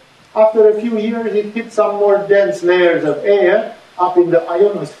humanity, after a few years it hit some more dense layers of air up in the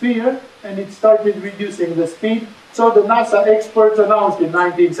ionosphere, and it started reducing the speed. So the NASA experts announced in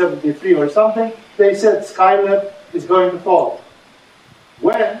 1973 or something, they said Skylab is going to fall.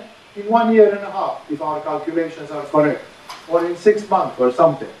 When? In 1 year and a half, if our calculations are correct, or in 6 months or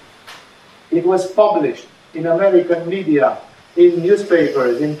something. It was published in American media, in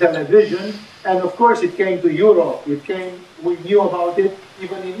newspapers, in television, and of course it came to Europe. We knew about it,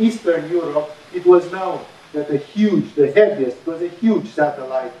 even in Eastern Europe. It was known that the heaviest, was a huge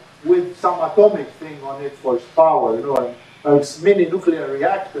satellite with some atomic thing on it for power, and a mini nuclear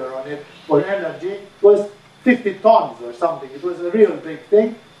reactor on it for energy, was 50 tons or something. It was a real big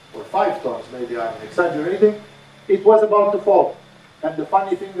thing, or 5 tons, maybe I'm exaggerating. It was about to fall. And the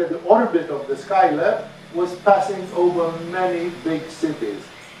funny thing that the orbit of the Skylab was passing over many big cities,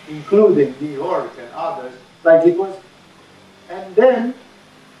 including New York and others, like it was. And then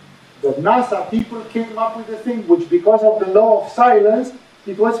the NASA people came up with a thing which, because of the law of silence,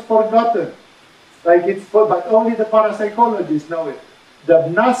 it was forgotten. But only the parapsychologists know it. The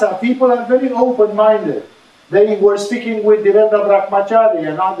NASA people are very open-minded. They were speaking with Dhirendra Brahmachari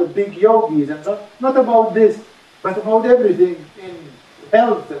and other big yogis, and so, not about this, but about everything in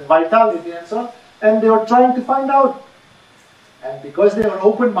health and vitality and so on. And they were trying to find out. And because they were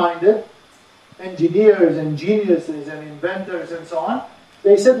open-minded, engineers and geniuses and inventors and so on,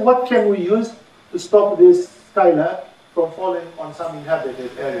 they said, what can we use to stop this Skylab from falling on some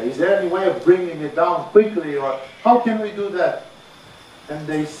inhabited area? Is there any way of bringing it down quickly, or how can we do that? And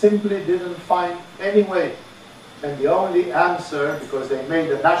they simply didn't find any way. And the only answer, because they made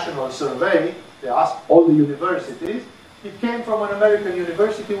a national survey, they asked all the universities, it came from an American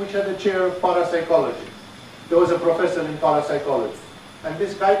university which had a chair of parapsychology. There was a professor in parapsychology. And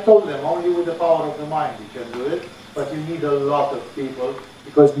this guy told them, only with the power of the mind you can do it, but you need a lot of people,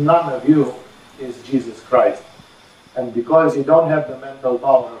 because none of you is Jesus Christ. And because you don't have the mental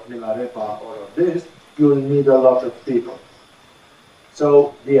power of Milarepa or of this, you will need a lot of people.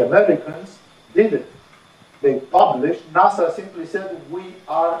 So the Americans did it. They published, NASA simply said, we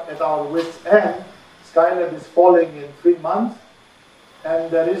are at our wit's end, Skylab is falling in 3 months,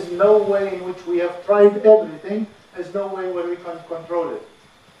 and there is no way in which we have tried everything, there's no way where we can control it.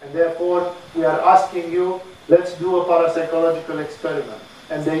 And therefore, we are asking you, let's do a parapsychological experiment.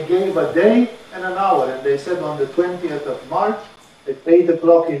 And they gave a day and an hour, and they said on the 20th of March, at 8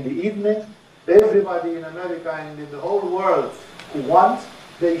 o'clock in the evening, everybody in America and in the whole world who wants,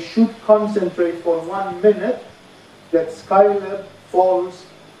 they should concentrate for 1 minute that Skylab falls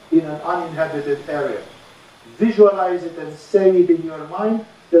in an uninhabited area. Visualize it and say it in your mind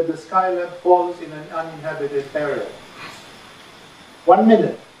that the Skylab falls in an uninhabited area. 1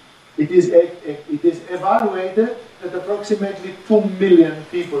 minute. It is evaluated that approximately 2 million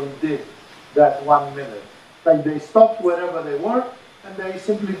people did that 1 minute. Like they stopped wherever they were and they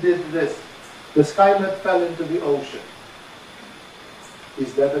simply did this. The Skylab fell into the ocean.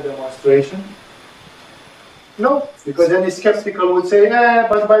 Is that a demonstration? No, because any skeptical would say,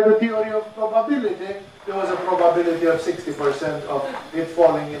 but by the theory of probability, there was a probability of 60% of it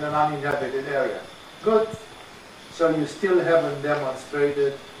falling in an uninhabited area. Good. So you still haven't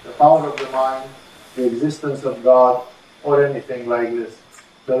demonstrated the power of the mind, the existence of God, or anything like this.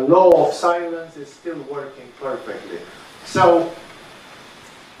 The law of silence is still working perfectly. So,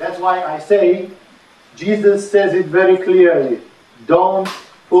 that's why I say, Jesus says it very clearly. Don't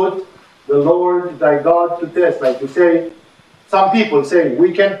put the Lord thy God to test. Like you say, some people say,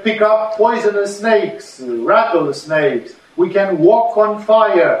 we can pick up poisonous snakes, rattlesnakes. We can walk on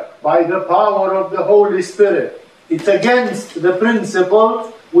fire by the power of the Holy Spirit. It's against the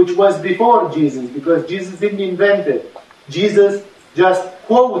principle which was before Jesus, because Jesus didn't invent it. Jesus just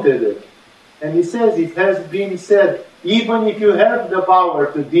quoted it. And he says, it has been said, even if you have the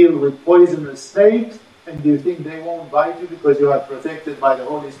power to deal with poisonous snakes, and do you think they won't bite you because you are protected by the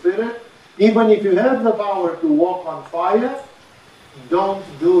Holy Spirit? Even if you have the power to walk on fire, don't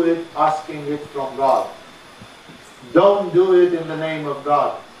do it asking it from God. Don't do it in the name of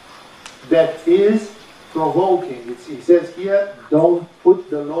God. That is provoking. He says here, don't put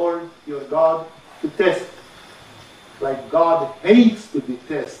the Lord your God to test. Like God hates to be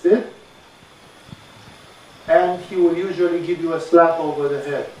tested, and He will usually give you a slap over the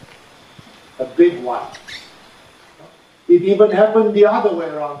head. A big one. It even happened the other way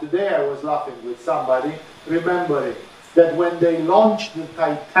around. Today I was laughing with somebody, remembering that when they launched the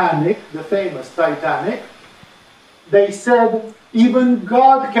Titanic, the famous Titanic, they said, even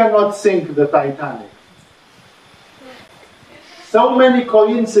God cannot sink the Titanic. So many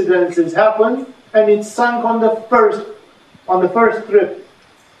coincidences happened, and it sank on the first trip.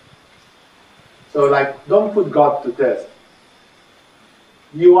 So like, don't put God to test.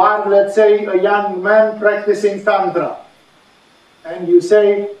 You are, let's say, a young man practicing Tantra. And you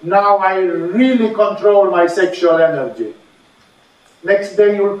say, now I really control my sexual energy. Next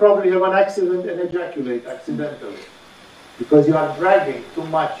day you will probably have an accident and ejaculate accidentally. Because you are dragging too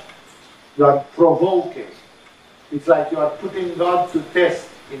much. You are provoking. It's like you are putting God to test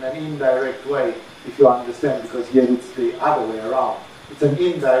in an indirect way, if you understand, because here it's the other way around. It's an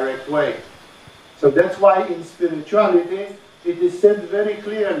indirect way. So that's why in spirituality, it is said very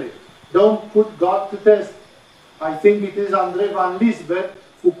clearly, don't put God to test. I think it is André van Liesbeth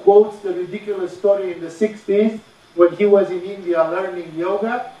who quotes the ridiculous story in the 60s when he was in India learning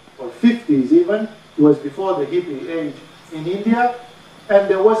yoga, or 50s even, it was before the hippie age in India, and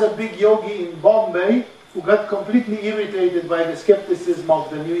there was a big yogi in Bombay who got completely irritated by the skepticism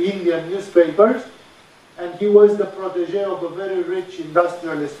of the New Indian newspapers, and he was the protege of a very rich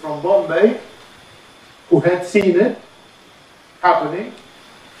industrialist from Bombay who had seen it happening,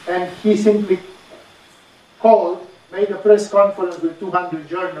 and he simply made a press conference with 200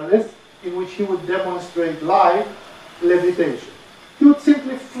 journalists in which he would demonstrate live levitation. He would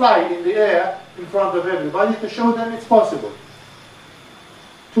simply fly in the air in front of everybody to show them it's possible.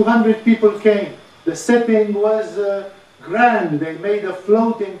 200 people came. The setting was grand. They made a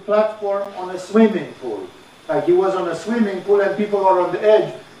floating platform on a swimming pool. Like he was on a swimming pool and people are on the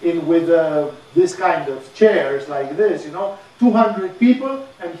edge with this kind of chairs like this, 200 people,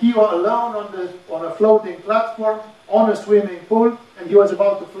 and he was alone on a floating platform on a swimming pool, and he was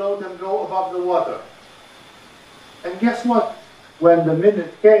about to float and go above the water. And guess what? When the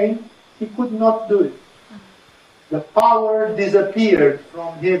minute came, he could not do it. The power disappeared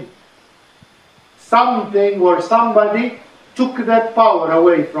from him. Something or somebody took that power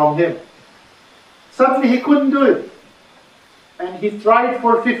away from him. Suddenly he couldn't do it. And he tried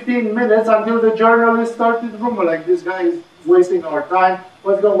for 15 minutes until the journalist started rumor, like, this guy is wasting our time.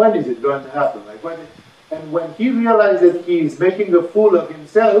 When is it going to happen? And when he realized that he is making a fool of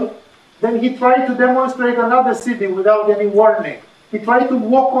himself, then he tried to demonstrate another city without any warning. He tried to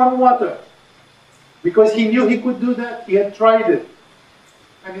walk on water. Because he knew he could do that. He had tried it.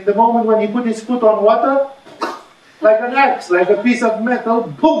 And in the moment when he put his foot on water, like an axe, like a piece of metal,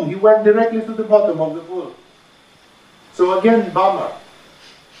 boom, he went directly to the bottom of the pool. So again, bummer.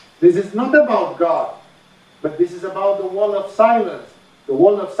 This is not about God, but this is about the wall of silence. The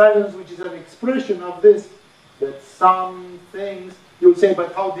wall of silence, which is an expression of this, that some things, you'll say,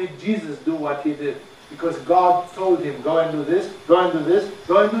 but how did Jesus do what he did? Because God told him, go and do this, go and do this,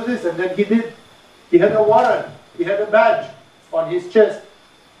 go and do this, and then he did. He had a warrant, he had a badge on his chest,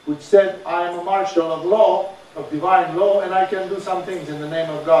 which said, I am a marshal of law, of divine law, and I can do some things in the name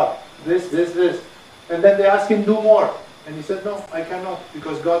of God. This, this, this. And then they asked him, do more. And he said, no, I cannot,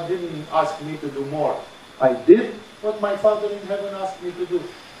 because God didn't ask me to do more. I did what my Father in heaven asked me to do.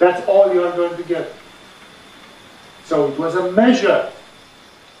 That's all you are going to get. So it was a measure.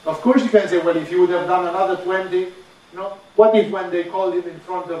 Of course you can say, well, if you would have done another 20, what if when they called him in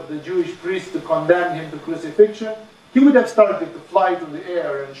front of the Jewish priest to condemn him to crucifixion, he would have started to fly to the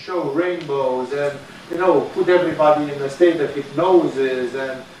air and show rainbows and, put everybody in a state of hypnosis,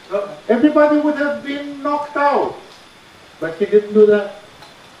 and everybody would have been knocked out. But he didn't do that,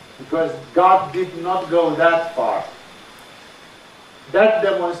 because God did not go that far. That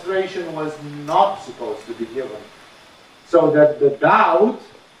demonstration was not supposed to be given, so that the doubt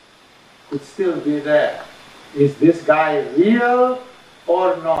could still be there. Is this guy real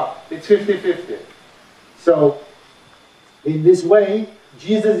or not? It's 50-50. So, in this way,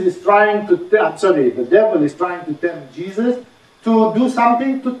 the devil is trying to tempt Jesus to do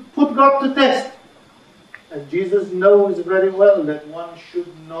something to put God to test. And Jesus knows very well that one should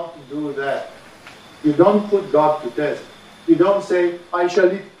not do that. You don't put God to test. You don't say, I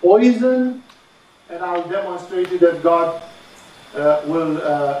shall eat poison and I'll demonstrate to you that God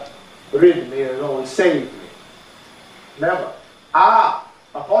will rid me, will save me. Never.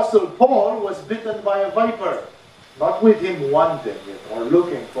 Apostle Paul was bitten by a viper. Not with him wanting it or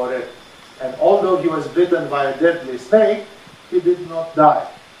looking for it. And although he was bitten by a deadly snake, he did not die.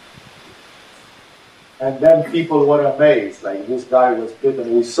 And then people were amazed, like this guy was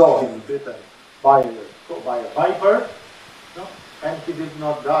bitten. We saw him bitten by a viper, and he did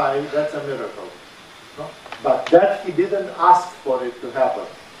not die. That's a miracle. But that he didn't ask for it to happen.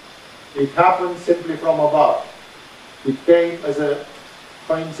 It happened simply from above. It came as a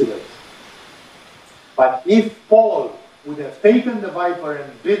coincidence. But if Paul would have taken the viper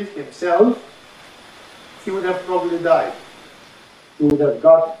and bit himself, he would have probably died. He would have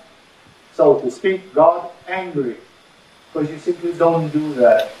got, so to speak, God angry. Because you simply don't do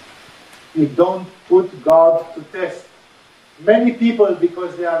that. You don't put God to test. Many people,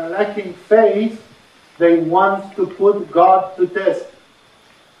 because they are lacking faith, they want to put God to test.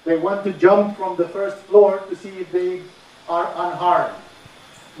 They want to jump from the first floor to see if they are unharmed.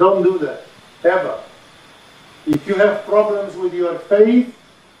 Don't do that, ever. If you have problems with your faith,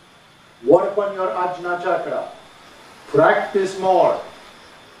 work on your Ajna Chakra. Practice more.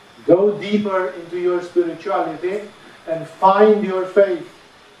 Go deeper into your spirituality and find your faith.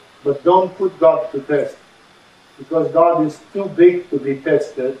 But don't put God to test. Because God is too big to be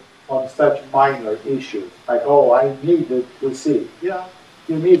tested on such minor issues. Like, oh, I need it to see. Yeah,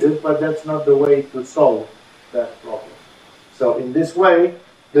 you need it, but that's not the way to solve that problem. So in this way,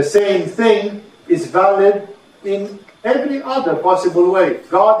 the same thing is valid in every other possible way.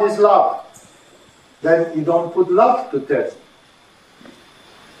 God is love. Then you don't put love to test.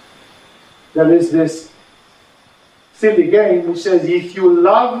 There is this silly game which says, if you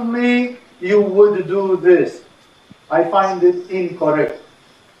love me, you would do this. I find it incorrect.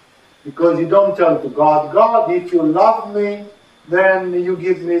 Because you don't tell to God, God, if you love me, then you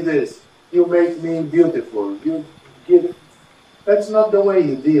give me this. You make me beautiful. That's not the way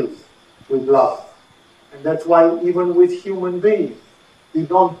He deals with love. And that's why even with human beings, you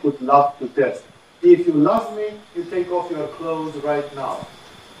don't put love to test. If you love me, you take off your clothes right now.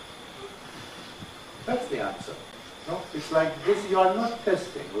 That's the answer. No? It's like this, you are not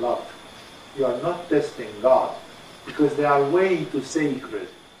testing love. You are not testing God, because they are way too sacred.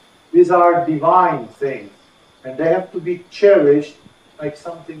 These are divine things, and they have to be cherished like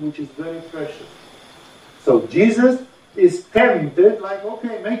something which is very precious. So Jesus is tempted, like,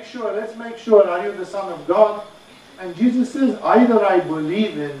 okay, let's make sure, are you the Son of God? And Jesus says, either I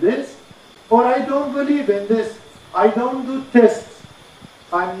believe in this, or I don't believe in this. I don't do tests.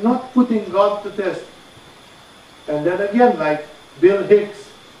 I'm not putting God to test. And then again, like Bill Hicks,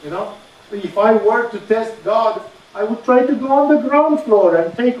 if I were to test God, I would try to go on the ground floor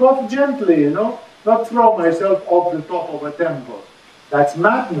and take off gently, not throw myself off the top of a temple. That's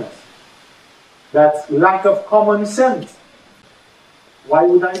madness. That's lack of common sense. Why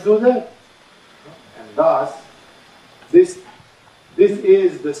would I do that? And thus, this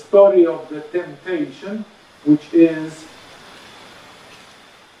is the story of the temptation, which is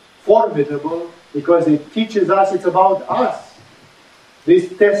formidable because it teaches us it's about us.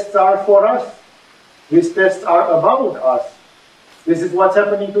 These tests are for us. These tests are about us. This is what's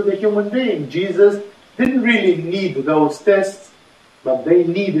happening to the human being. Jesus didn't really need those tests, but they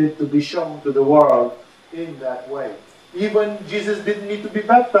needed to be shown to the world in that way. Even Jesus didn't need to be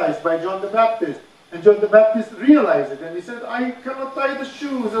baptized by John the Baptist. And John the Baptist realized it, and he said, I cannot tie the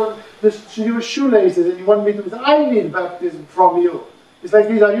shoes or your shoelaces, and you want me to say, I need baptism from you. It's like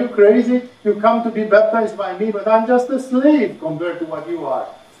this, are you crazy? You come to be baptized by me, but I'm just a slave compared to what you are.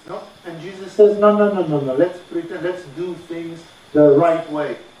 No? And Jesus says, no, let's pretend, let's do things the right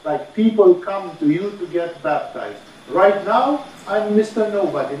way. Like people come to you to get baptized. Right now, I'm Mr.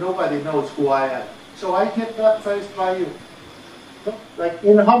 Nobody. Nobody knows who I am. So I get baptized by you. Like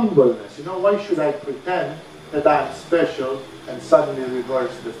in humbleness, why should I pretend that I'm special and suddenly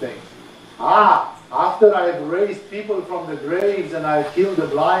reverse the thing? After I've raised people from the graves and I've healed the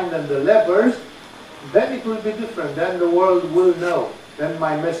blind and the lepers, then it will be different. Then the world will know. Then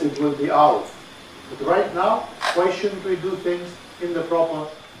my message will be out. But right now, why shouldn't we do things in the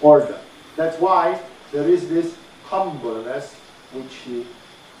proper order? That's why there is this humbleness which he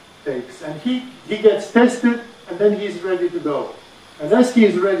takes. And he gets tested, and then he's ready to go. And as he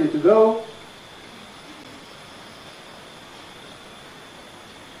is ready to go,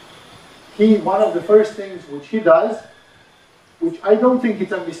 one of the first things which he does, which I don't think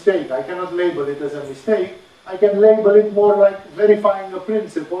it's a mistake, I cannot label it as a mistake, I can label it more like verifying a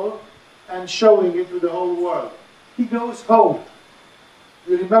principle and showing it to the whole world. He goes home.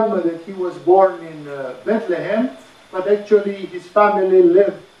 You remember that he was born in Bethlehem, but actually his family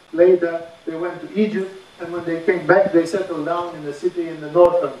lived later. They went to Egypt, and when they came back, they settled down in a city in the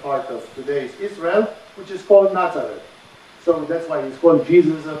northern part of today's Israel, which is called Nazareth. So that's why he's called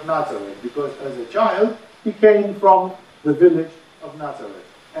Jesus of Nazareth, because as a child, he came from the village of Nazareth.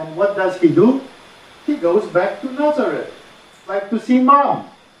 And what does he do? He goes back to Nazareth, like to see mom,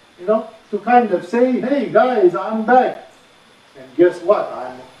 to kind of say, hey guys, I'm back. And guess what?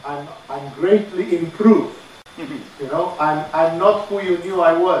 I'm greatly improved. I'm not who you knew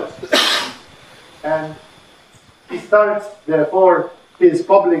I was. And he starts, therefore, his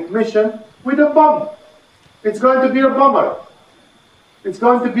public mission with a bomb. It's going to be a bummer. It's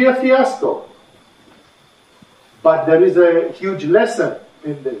going to be a fiasco. But there is a huge lesson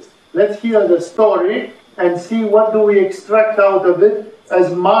in this. Let's hear the story and see what do we extract out of it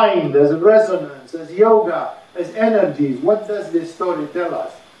as mind, as resonance, as yoga, as energies. What does this story tell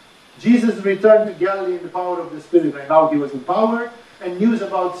us? Jesus returned to Galilee in the power of the Spirit. Right now he was in power, and news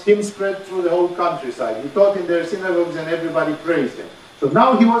about him spread through the whole countryside. He taught in their synagogues and everybody praised him. So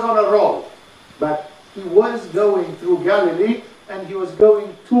now he was on a roll. But he was going through Galilee, and he was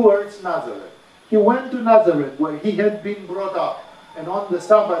going towards Nazareth. He went to Nazareth where he had been brought up. And on the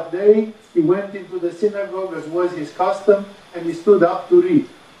Sabbath day, he went into the synagogue as was his custom, and he stood up to read.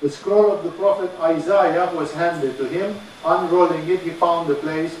 The scroll of the prophet Isaiah was handed to him. Unrolling it, he found the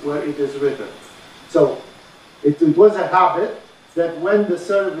place where it is written. So, it was a habit that when the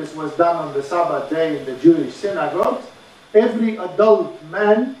service was done on the Sabbath day in the Jewish synagogues, every adult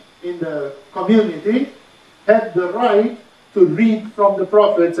man in the community had the right to read from the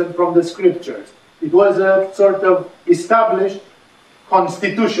prophets and from the scriptures. It was a sort of established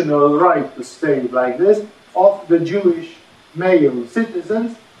constitutional right, to say it like this, of the Jewish male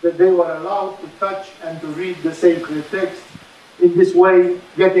citizens, that they were allowed to touch and to read the sacred text in this way,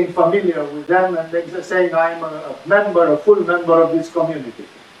 getting familiar with them and saying, I'm a full member of this community.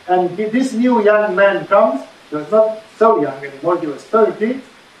 And this new young man comes. He was not so young anymore, he was 30,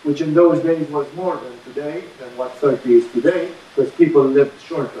 which in those days was more than today, than what 30 is today, because people lived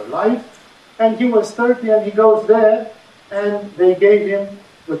shorter lives. And he was 30, and he goes there, and they gave him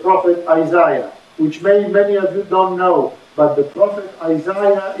the prophet Isaiah. which many of you don't know, but the prophet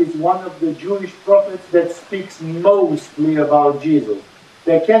Isaiah is one of the Jewish prophets that speaks mostly about Jesus.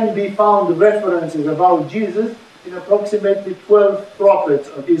 There can be found references about Jesus in approximately 12 prophets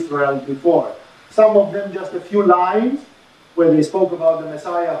of Israel before. Some of them just a few lines where they spoke about the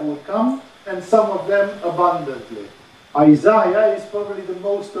Messiah who would come, and some of them abundantly. Isaiah is probably the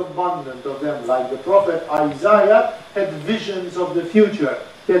most abundant of them. Like the prophet Isaiah had visions of the future.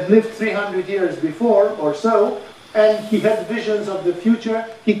 He had lived 300 years before or so, and he had visions of the future.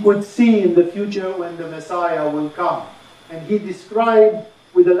 He could see in the future when the Messiah will come. And he described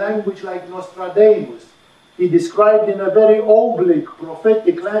with a language like Nostradamus. He described in a very oblique,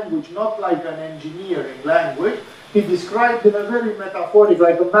 prophetic language, not like an engineering language. He described in a very metaphoric,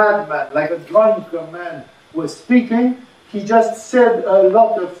 like a madman, like a drunken man was speaking. He just said a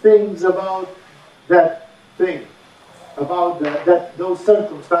lot of things about that thing, about those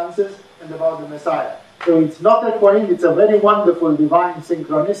circumstances, and about the Messiah. So it's not a coincidence, it's a very wonderful divine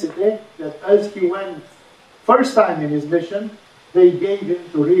synchronicity that as he went first time in his mission, they gave him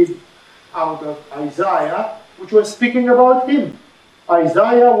to read out of Isaiah, which was speaking about him.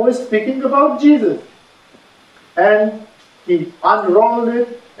 Isaiah was speaking about Jesus. And he unrolled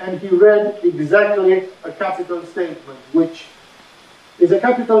it and he read exactly a capital statement, which is a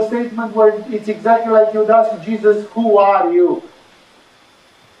capital statement where it's exactly like you'd ask Jesus, who are you?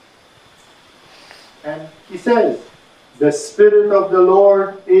 And he says, the Spirit of the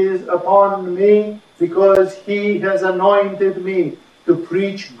Lord is upon me because he has anointed me to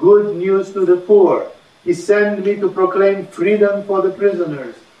preach good news to the poor. He sent me to proclaim freedom for the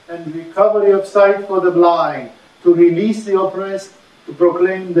prisoners and recovery of sight for the blind, to release the oppressed, to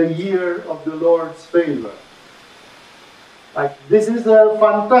proclaim the year of the Lord's favor. Like, this is a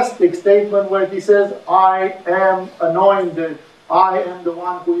fantastic statement where he says, I am anointed. I am the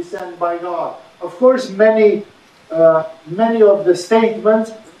one who is sent by God. Of course, many of the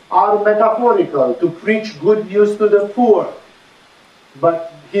statements are metaphorical, to preach good news to the poor.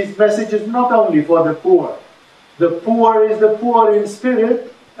 But his message is not only for the poor. The poor is the poor in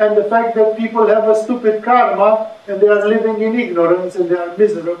spirit, and the fact that people have a stupid karma, and they are living in ignorance, and they are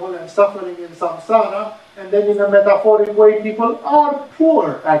miserable and suffering in samsara, and then in a metaphoric way, people are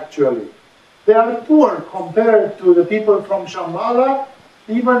poor, actually. They are poor compared to the people from Shambhala.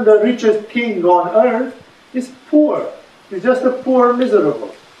 Even the richest king on earth is poor. He's just a poor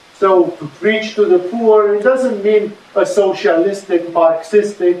miserable. So to preach to the poor, it doesn't mean a socialistic,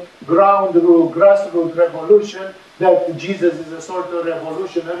 Marxistic, grassroots revolution, that Jesus is a sort of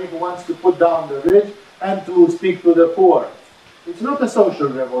revolutionary who wants to put down the rich and to speak to the poor. It's not a social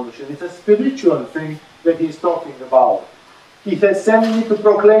revolution, it's a spiritual thing that he's talking about. He has sent me to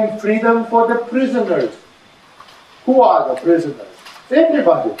proclaim freedom for the prisoners. Who are the prisoners?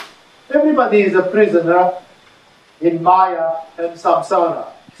 Everybody. Everybody is a prisoner in Maya and Samsara.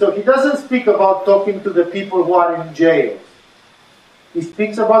 So he doesn't speak about talking to the people who are in jail. He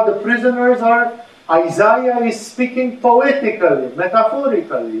speaks about the prisoners Isaiah is speaking poetically,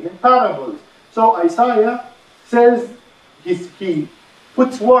 metaphorically, in parables. So Isaiah says, he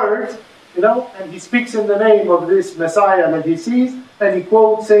puts words, and he speaks in the name of this Messiah that he sees, and he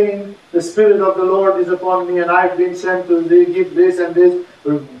quotes saying, the Spirit of the Lord is upon me, and I've been sent to give this and this,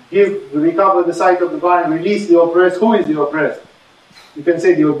 recover the sight of the blind, release the oppressed. Who is the oppressed? You can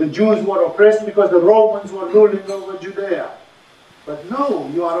say the Jews were oppressed because the Romans were ruling over Judea. But no,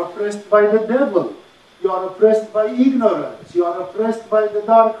 you are oppressed by the devil. You are oppressed by ignorance. You are oppressed by the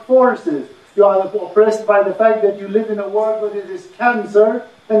dark forces. You are oppressed by the fact that you live in a world where there is cancer,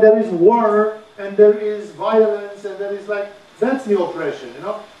 and there is war, and there is violence, and there is that's the oppression,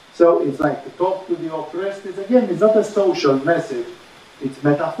 So it's like to talk to the oppressed is, again, it's not a social message. It's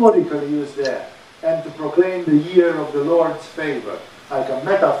metaphorically used there. And to proclaim the year of the Lord's favor, like a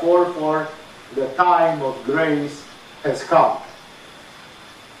metaphor for the time of grace has come.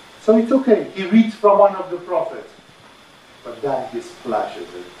 So it's okay. He reads from one of the prophets. But then he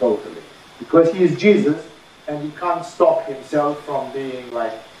splashes it totally. Because he is Jesus, and he can't stop himself from being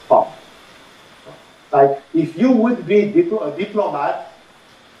pumped. Like, if you would be a diplomat,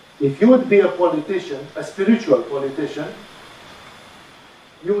 if you would be a politician, a spiritual politician,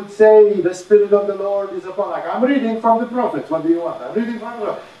 you would say, the Spirit of the Lord is upon, I'm reading from the prophets, what do you want? I'm reading from the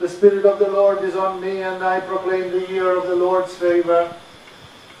prophets. The Spirit of the Lord is on me, and I proclaim the year of the Lord's favor.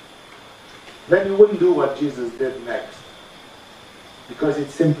 Then you wouldn't do what Jesus did next. Because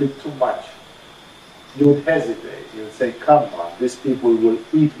it's simply too much. You would hesitate. You would say, come on, these people will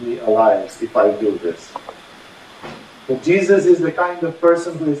eat me alive if I do this. But Jesus is the kind of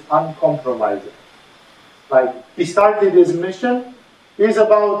person who is uncompromising. He started his mission. he's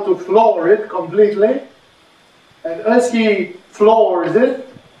about to floor it completely. And as he floors it,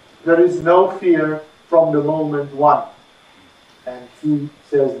 there is no fear from the moment one. And he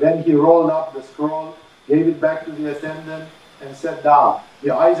says, then he rolled up the scroll, gave it back to the attendant, and sat down.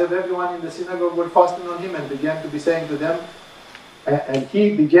 The eyes of everyone in the synagogue were fastened on him and began to be saying to them, and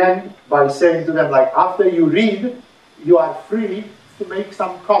he began by saying to them, like, after you read, you are free to make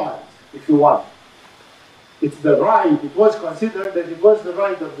some comments if you want. It's the right, it was considered that it was the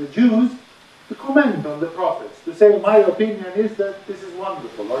right of the Jews to comment on the prophets, to say, my opinion is that this is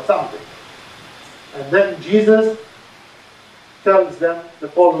wonderful or something. And then Jesus tells them the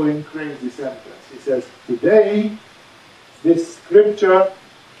following crazy sentence. He says, today this scripture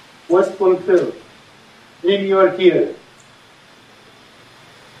was fulfilled in your hearing.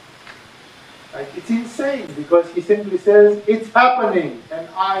 Like, it's insane, because he simply says, it's happening and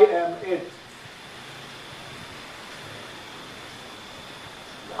I am it.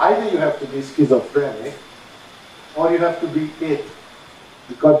 Either you have to be schizophrenic or you have to be it.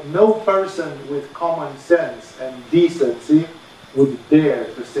 Because no person with common sense and decency would dare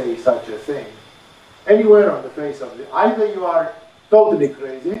to say such a thing anywhere on the face of the... Either you are totally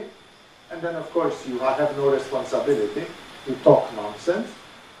crazy, and then of course you have no responsibility to talk nonsense,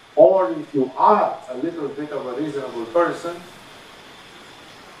 or if you are a little bit of a reasonable person,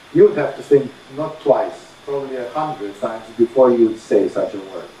 you'd have to think not twice, probably 100 times before you'd say such a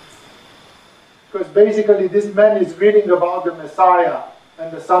word. Because basically this man is reading about the Messiah and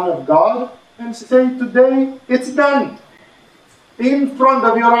the Son of God and say, today it's done. In front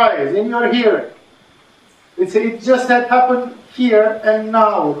of your eyes, in your hearing. It just had happened here and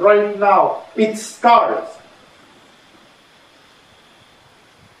now, right now. It starts.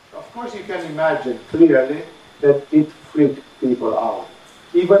 Of course you can imagine clearly that it freaked people out.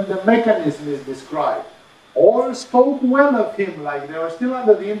 Even the mechanism is described. All spoke well of him, like they were still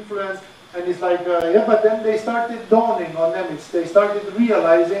under the influence, and it's like, yeah, but then they started dawning on them. They started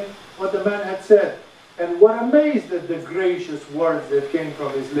realizing what the man had said. And were amazed at the gracious words that came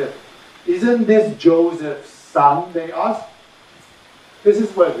from his lips. Isn't this Joseph's son, they asked? This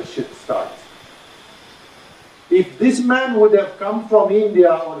is where the shit starts. If this man would have come from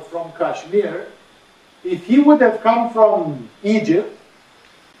India or from Kashmir, if he would have come from Egypt,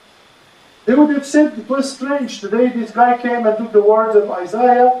 they would have said it was strange. Today this guy came and took the words of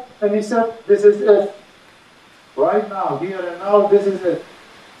Isaiah and he said, this is it. Right now, here and now, this is it.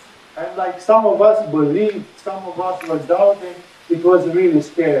 And like some of us believed, some of us were doubting, it was really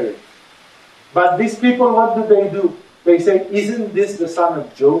scary. But these people, what do? They say, isn't this the son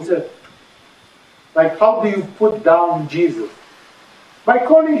of Joseph? Like, how do you put down Jesus? By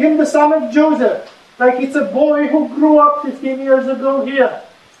calling him the son of Joseph. Like, it's a boy who grew up 15 years ago here.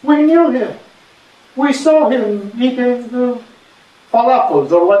 We knew him. We saw him eating the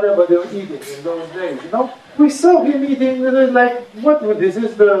falafels or whatever they were eating in those days, you know? We saw him eating, like, what? This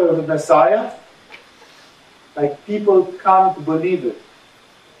is the Messiah? Like, people can't believe it.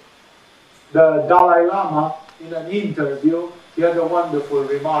 The Dalai Lama, in an interview, he had a wonderful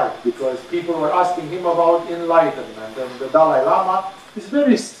remark, because people were asking him about enlightenment, and the Dalai Lama is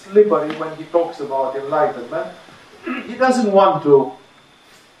very slippery when he talks about enlightenment. He doesn't want to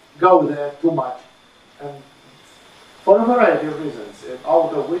go there too much, and for a variety of reasons,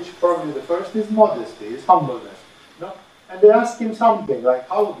 out of which probably the first is modesty, is humbleness. No? And they asked him something like,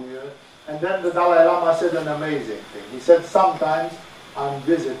 how do you... And then the Dalai Lama said an amazing thing. He said, sometimes I'm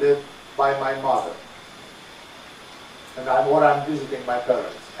visited by my mother. And I'm visiting my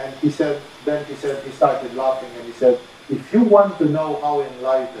parents. And he said, he started laughing and he said, if you want to know how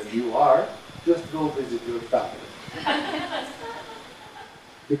enlightened you are, just go visit your family.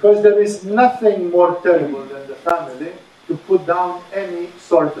 Because there is nothing more terrible than the family to put down any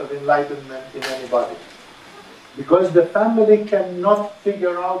sort of enlightenment in anybody. Because the family cannot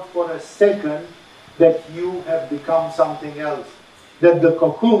figure out for a second that you have become something else. That the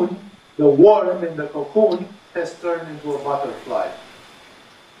cocoon, the worm in the cocoon, has turned into a butterfly.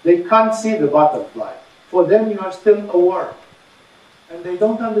 They can't see the butterfly. For them you are still a worm. And they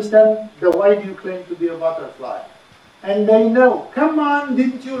don't understand why do you claim to be a butterfly. And they know, come on,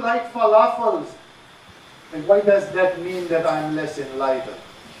 didn't you like falafels? And why does that mean that I'm less enlightened?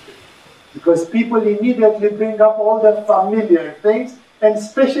 Because people immediately bring up all the familiar things, and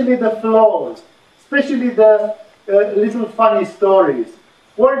especially the flaws, especially the little funny stories.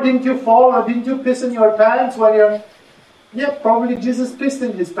 Where didn't you fall, or didn't you piss in your pants when you're... Yeah, probably Jesus pissed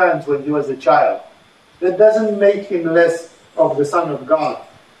in his pants when he was a child. That doesn't make him less of the Son of God.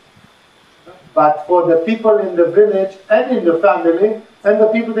 But for the people in the village and in the family, and the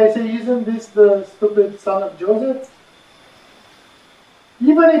people, they say, isn't this the stupid son of Joseph?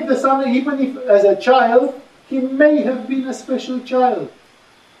 Even if as a child, he may have been a special child,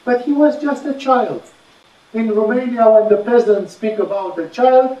 but he was just a child. In Romania, when the peasants speak about a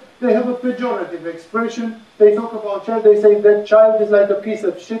child, they have a pejorative expression. They talk about child, they say that child is like a piece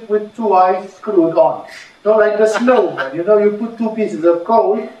of shit with two eyes screwed on. Not like the snowman. You know, you put two pieces of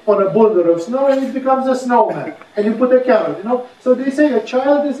coal on a boulder of snow and it becomes a snowman. And you put a carrot, you know. So they say a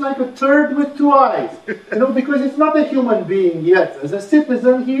child is like a turd with two eyes. You know, because it's not a human being yet. As a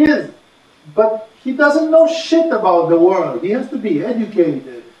citizen, he is. But he doesn't know shit about the world. He has to be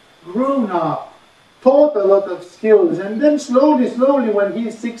educated, grown up, taught a lot of skills, and then slowly, when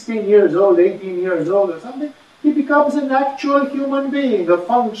he's 16 years old, 18 years old or something, he becomes an actual human being, a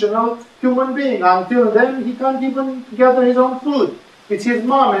functional human being. Until then, he can't even gather his own food. It's his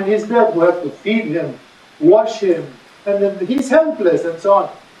mom and his dad who have to feed him, wash him, and then he's helpless and so on.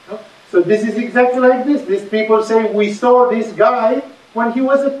 So this is exactly like this. These people say, we saw this guy when he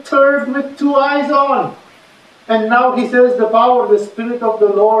was a turd with two eyes on. And now he says, the power, the Spirit of the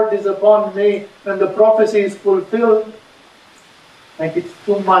Lord is upon me, and the prophecy is fulfilled. Like it's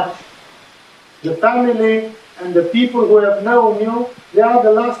too much. The family and the people who have known you, they are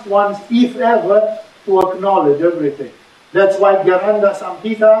the last ones, if ever, to acknowledge everything. That's why Gyananda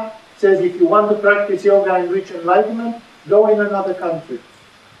Samhita says, if you want to practice yoga and reach enlightenment, go in another country.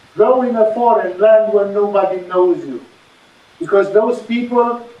 Go in a foreign land where nobody knows you. Because those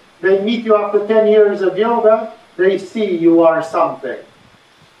people, they meet you after 10 years of yoga, they see you are something.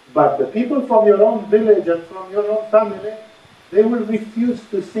 But the people from your own village and from your own family, they will refuse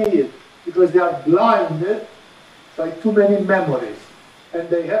to see it because they are blinded by too many memories. And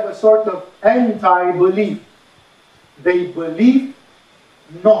they have a sort of anti-belief. They believe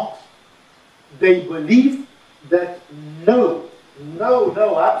not. They believe that no,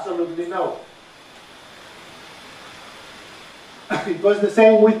 absolutely no. It was the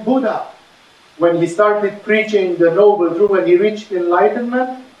same with Buddha. When he started preaching the Noble Truth, when he reached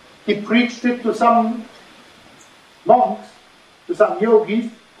enlightenment, he preached it to some monks, to some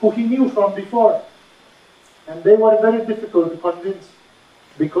yogis, who he knew from before. And they were very difficult to convince,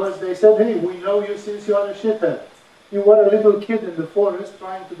 because they said, hey, we know you since you are a shithead. You were a little kid in the forest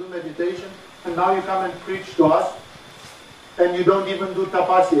trying to do meditation, and now you come and preach to us, and you don't even do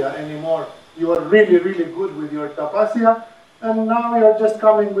tapasya anymore. You are really, really good with your tapasya, and now you're just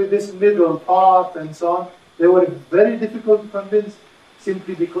coming with this middle path and so on. They were very difficult to convince,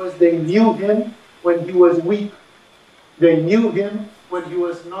 simply because they knew him when he was weak. They knew him when he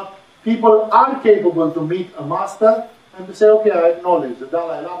was not. People are capable to meet a master and to say, okay, I acknowledge the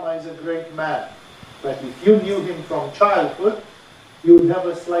Dalai Lama is a great man. But if you knew him from childhood, you would have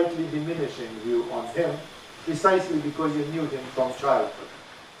a slightly diminishing view on him, precisely because you knew him from childhood.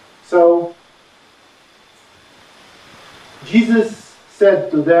 So, Jesus said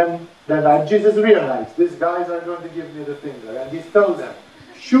to them that Jesus realized these guys are going to give me the finger, and he told them,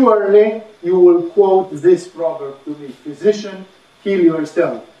 surely you will quote this proverb to me, physician, heal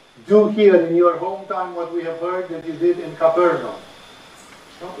yourself. Do here in your hometown what we have heard that you did in Capernaum.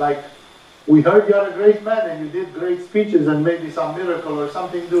 Like, we heard you are a great man and you did great speeches and maybe some miracle or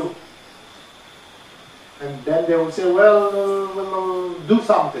something do. And then they will say, well, do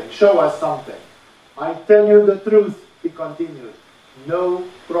something, show us something. I tell you the truth, he continued. No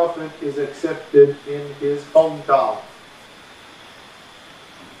prophet is accepted in his hometown.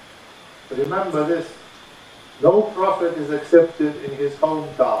 Remember this. No prophet is accepted in his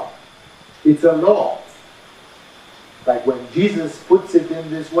hometown. It's a law. Like when Jesus puts it in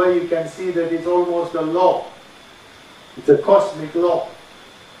this way, you can see that it's almost a law. It's a cosmic law.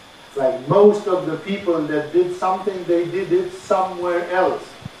 Like most of the people that did something, they did it somewhere else.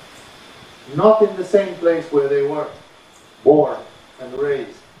 Not in the same place where they were born and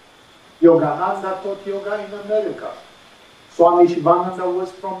raised. Yogananda taught yoga in America. Swami Shivananda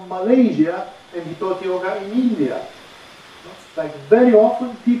was from Malaysia and he taught yoga in India. Like very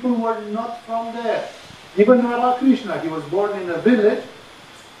often people were not from there. Even Ramakrishna, he was born in a village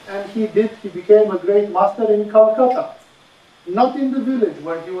and he became a great master in Calcutta. Not in the village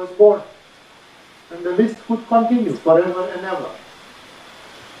where he was born. And the list could continue forever and ever.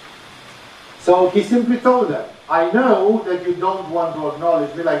 So he simply told them, I know that you don't want to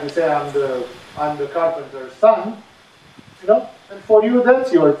acknowledge me, like you say, I'm the carpenter's son, you know, and for you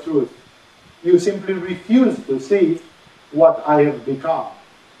that's your truth. You simply refuse to see what I have become,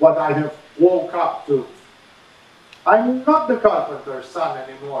 what I have woke up to. I'm not the carpenter's son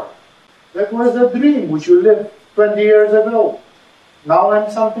anymore. That was a dream which you lived 20 years ago. Now I'm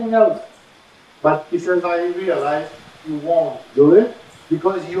something else. But he says, I realize you won't do it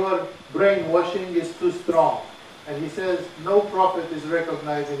because your brainwashing is too strong. And he says, no prophet is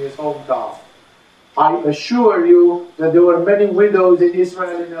recognized in his hometown. I assure you that there were many widows in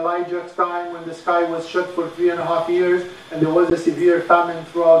Israel in Elijah's time when the sky was shut for 3.5 years and there was a severe famine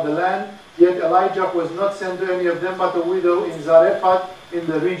throughout the land. Yet Elijah was not sent to any of them but a widow in Zarephath in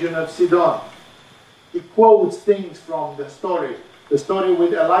the region of Sidon. He quotes things from the story. The story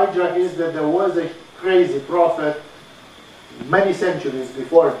with Elijah is that there was a crazy prophet many centuries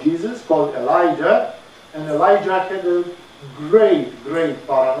before Jesus called Elijah, and Elijah had a great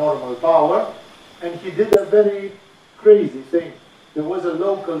paranormal power, and he did a very crazy thing. There was a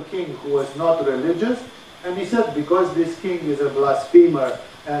local king who was not religious, and he said, because this king is a blasphemer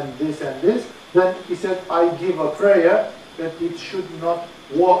and this, then he said, I give a prayer that it should not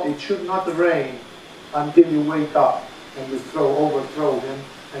rain until you wake up and you overthrow him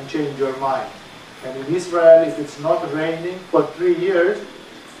and change your mind. And in Israel, if it's not raining for 3 years,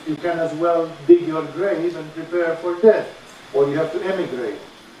 you can as well dig your grave and prepare for death, or you have to emigrate.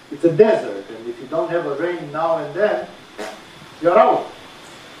 It's a desert, and if you don't have a rain now and then, you're out.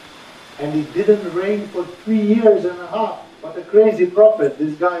 And it didn't rain for 3.5 years. What a crazy prophet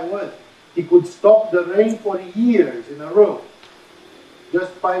this guy was. He could stop the rain for years in a row,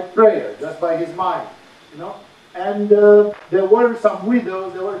 just by prayer, just by his mind, you know. And there were some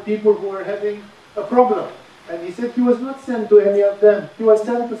widows, there were people who were having a problem. And he said he was not sent to any of them. He was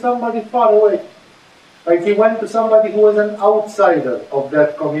sent to somebody far away. Like he went to somebody who was an outsider of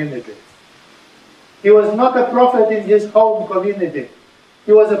that community. He was not a prophet in his home community.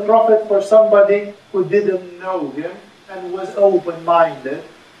 He was a prophet for somebody who didn't know him and was open-minded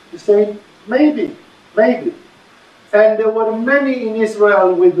to say, maybe. And there were many in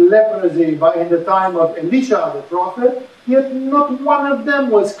Israel with leprosy in the time of Elisha the prophet, yet not one of them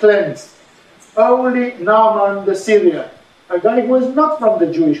was cleansed. Only Naaman the Syrian, a guy who was not from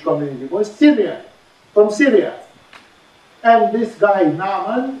the Jewish community, was Syrian, from Syria. And this guy,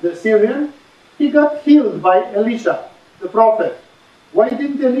 Naaman the Syrian, he got healed by Elisha the prophet. Why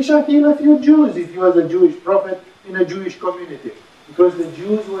didn't Elisha heal a few Jews if he was a Jewish prophet in a Jewish community? Because the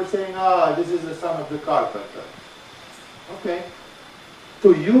Jews were saying, this is the son of the carpenter. Okay.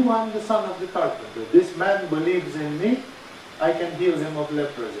 To you, I'm the son of the carpenter. This man believes in me, I can heal him of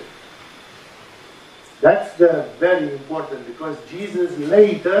leprosy. That's very important, because Jesus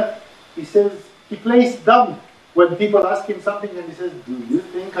later, he says, he plays dumb when people ask him something and he says, do you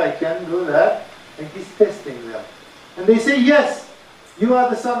think I can do that? And he's testing them. And they say, yes, you are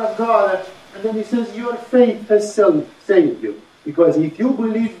the Son of God. And then he says, your faith has saved you. Because if you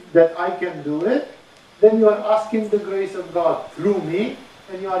believe that I can do it, then you are asking the grace of God through me,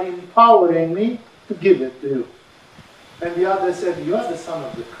 and you are empowering me to give it to you. And the other said, you are the son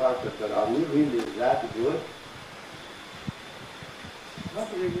of the carpenter. Are we really that good?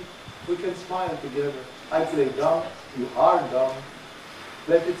 Not really. We can smile together. I play dumb. You are dumb.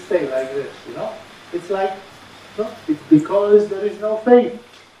 Let it stay like this, you know? It's like, no, it's because there is no faith.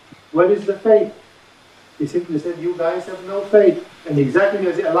 Where is the faith? He simply said, you guys have no faith. And exactly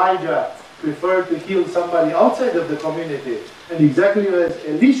as Elijah preferred to heal somebody outside of the community, and exactly as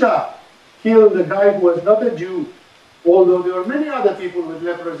Elisha healed the guy who was not a Jew, although there were many other people with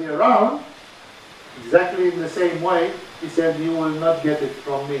leprosy around, exactly in the same way, he said, you will not get it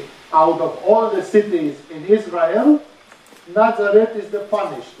from me. Out of all the cities in Israel, Nazareth is the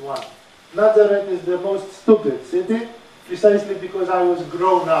punished one. Nazareth is the most stupid city, precisely because I was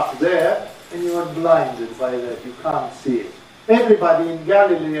grown up there, and you are blinded by that. You can't see it. Everybody in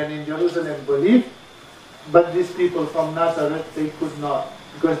Galilee and in Jerusalem believed, but these people from Nazareth, they could not,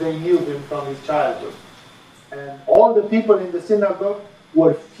 because they knew him from his childhood. And all the people in the synagogue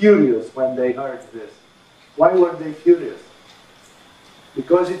were furious when they heard this. Why were they furious?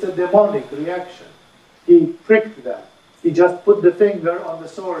 Because it's a demonic reaction. He pricked them. He just put the finger on the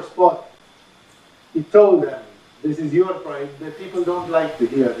sore spot. He told them, this is your pride. The people don't like to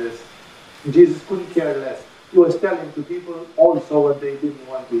hear this. Jesus couldn't care less. He was telling to people also what they didn't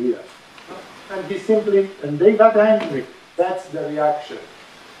want to hear. And they got angry. That's the reaction.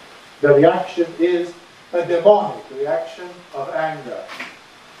 The reaction is a demonic reaction of anger.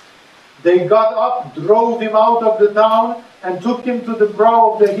 They got up, drove him out of the town, and took him to the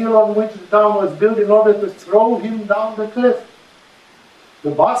brow of the hill on which the town was built in order to throw him down the cliff.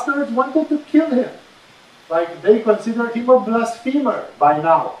 The bastards wanted to kill him. Like they considered him a blasphemer by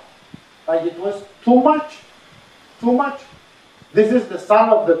now. Like it was too much. Too much. This is the son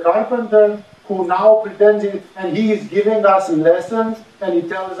of the carpenter who now pretends it, and he is giving us lessons, and he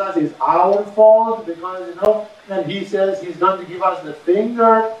tells us it's our fault because, and he says he's going to give us the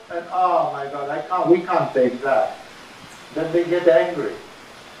finger, and oh my God, we can't take that. Then they get angry.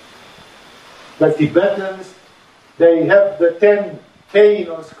 The Tibetans They have the 10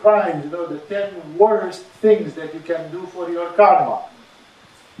 heinous crimes, the 10 worst things that you can do for your karma.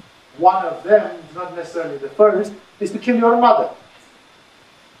 One of them, not necessarily the first, is to kill your mother.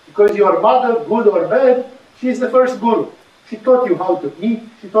 Because your mother, good or bad, she is the first guru. She taught you how to eat,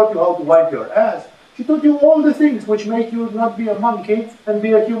 she taught you how to wipe your ass, she taught you all the things which make you not be a monkey and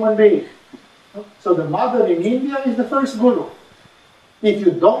be a human being. So the mother in India is the first guru. If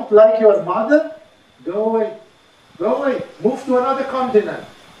you don't like your mother, go away. Go away. Move to another continent.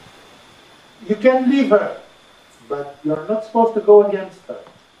 You can leave her, but you're not supposed to go against her.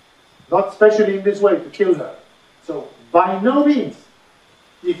 Not especially in this way, to kill her. So, by no means,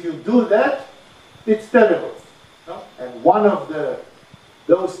 if you do that, it's terrible. No? And one of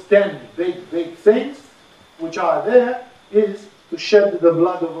those 10 big things which are there is to shed the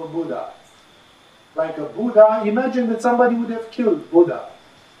blood of a Buddha. Like a Buddha, imagine that somebody would have killed Buddha.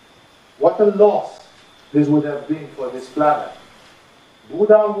 What a loss this would have been for this planet.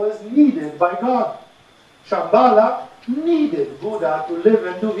 Buddha was needed by God. Shambhala needed Buddha to live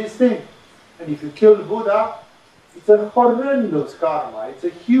and do his thing. And if you kill Buddha, it's a horrendous karma. It's a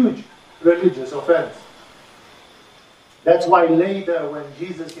huge religious offense. That's why later, when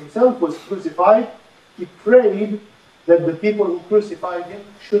Jesus himself was crucified, he prayed that the people who crucified him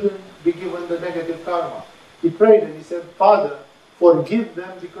shouldn't be given the negative karma. He prayed and he said, Father, forgive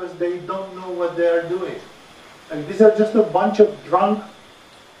them because they don't know what they are doing. And these are just a bunch of drunk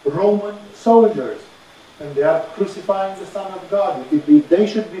Roman soldiers. And they are crucifying the Son of God. If they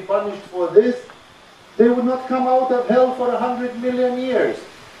should be punished for this, they would not come out of hell for 100 million years.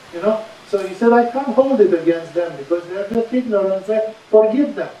 So he said, I can't hold it against them because they are just ignorant.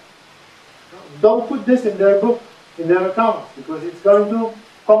 Forgive them. Don't put this in their book, in their accounts, because it's going to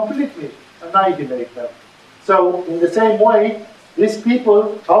completely annihilate them. So in the same way, these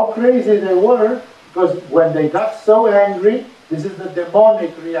people, how crazy they were, because when they got so angry, this is the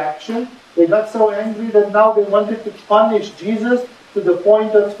demonic reaction, they got so angry that now they wanted to punish Jesus to the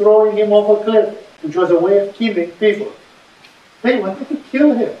point of throwing him off a cliff, which was a way of killing people. They wanted to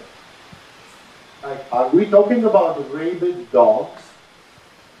kill him. Like, are we talking about rabid dogs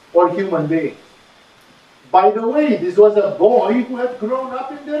or human beings? By the way, this was a boy who had grown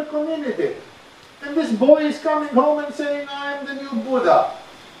up in their community. And this boy is coming home and saying, I am the new Buddha.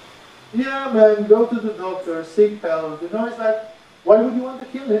 Yeah, man, go to the doctor, seek help. It's like, why would you want to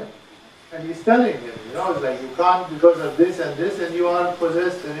kill him? And he's telling him, it's like, you can't because of this, and you are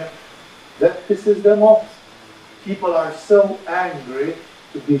possessed. And that pisses them off. People are so angry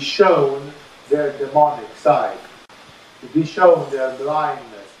to be shown their demonic side, to be shown their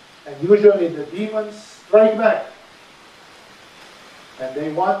blindness. And usually the demons strike back. And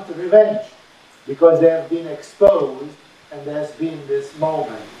they want revenge because they have been exposed and there's been this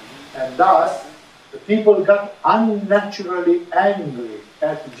moment. And thus, the people got unnaturally angry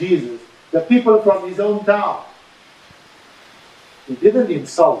at Jesus. The people from his own town. He didn't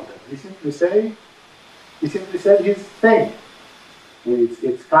insult them. He simply said his thing.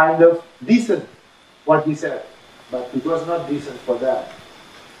 It's kind of decent what he said, but it was not decent for them.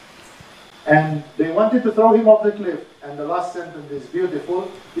 And they wanted to throw him off the cliff. And the last sentence is beautiful.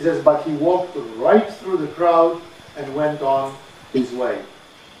 He says, but he walked right through the crowd and went on his way.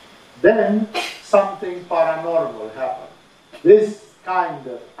 Then something paranormal happened. This kind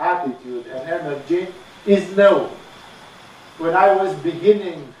of attitude and energy is known. When I was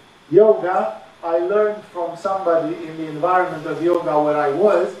beginning yoga, I learned from somebody in the environment of yoga where I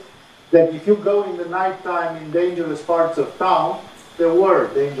was, that if you go in the nighttime in dangerous parts of town, there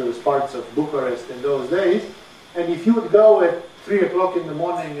were dangerous parts of Bucharest in those days, and if you would go at 3 o'clock in the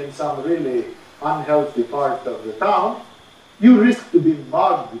morning in some really unhealthy part of the town, you risk to be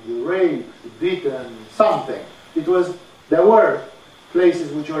mugged, raped, beaten, something. There were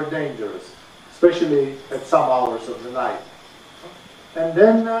places which were dangerous, especially at some hours of the night. And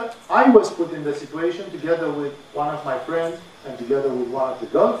then I was put in the situation together with one of my friends and together with one of the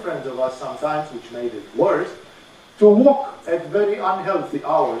girlfriends of us sometimes, which made it worse, to walk at very unhealthy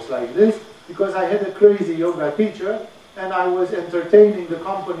hours like this because I had a crazy yoga teacher and I was entertaining the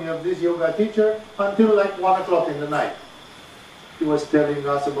company of this yoga teacher until like 1 o'clock in the night. He was telling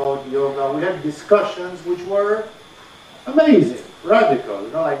us about yoga. We had discussions which were amazing, radical.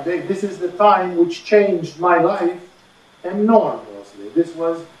 This is the time which changed my life enormously. This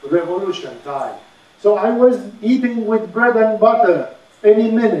was revolution time. So I was eating with bread and butter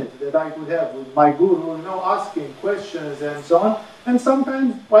any minute that I could have with my guru, asking questions and so on. And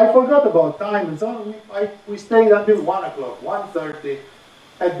sometimes I forgot about time and so on. We stayed until 1 o'clock, 1:30.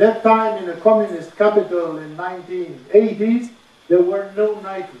 At that time in a communist capital in 1980s, there were no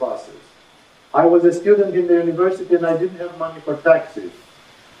night buses. I was a student in the university and I didn't have money for taxis.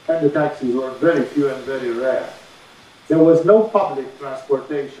 And the taxis were very few and very rare. There was no public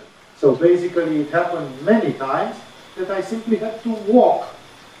transportation. So basically it happened many times that I simply had to walk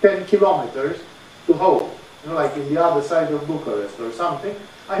 10 kilometers to home. You know, like in the other side of Bucharest or something.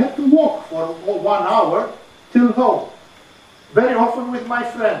 I had to walk for 1 hour till home. Very often with my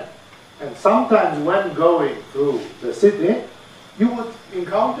friend. And sometimes when going through the city, you would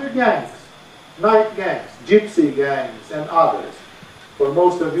encounter gangs, night gangs, gypsy gangs and others. For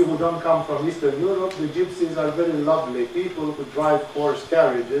most of you who don't come from Eastern Europe, the gypsies are very lovely people who drive horse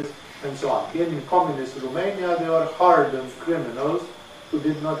carriages and so on. In communist Romania, they were hardened criminals who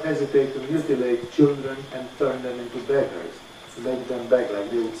did not hesitate to mutilate children and turn them into beggars, to make them beg. Like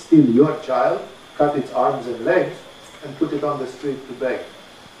they would steal your child, cut its arms and legs, and put it on the street to beg.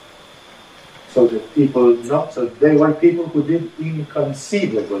 So that people so they were people who did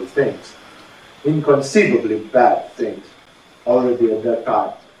inconceivable things, inconceivably bad things already at that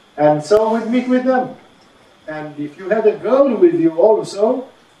time. And so we'd meet with them. And if you had a girl with you also,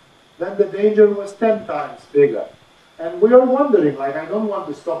 then the danger was 10 times bigger. And we were wondering, like, I don't want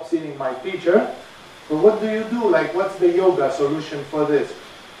to stop seeing my teacher, but what do you do? Like, what's the yoga solution for this?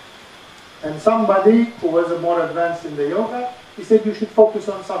 And somebody who was more advanced in the yoga, he said you should focus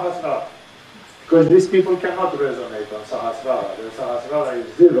on Sahasrara. Because these people cannot resonate on Sahasrara. The Sahasrara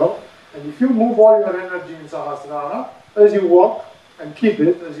is 0. And if you move all your energy in Sahasrara, as you walk, and keep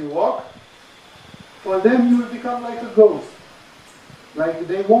it as you walk, for them you will become like a ghost. Like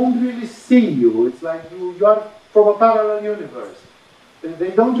they won't really see you. It's like you are from a parallel universe.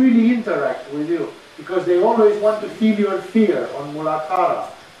 They don't really interact with you. Because they always want to feel your fear on Muladhara.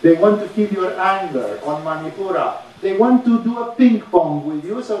 They want to feel your anger on Manipura. They want to do a ping pong with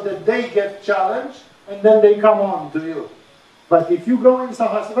you so that they get challenged and then they come on to you. But if you go in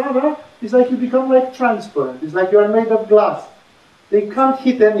Sahasrara, it's like you become like transparent. It's like you are made of glass. They can't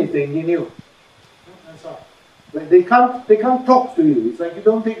hit anything in you. And so, like they can't talk to you. It's like you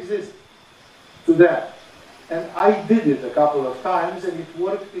don't exist to them. And I did it a couple of times and it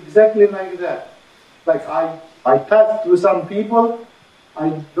worked exactly like that. Like I passed through some people, I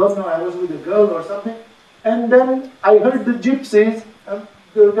don't know, I was with a girl or something, and then I heard the gypsies,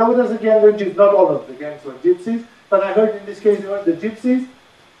 there was a gang of gypsies, not all of the gangs were gypsies, but I heard in this case they were the gypsies.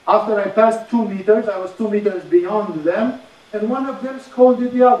 After I passed 2 meters, I was 2 meters beyond them, and one of them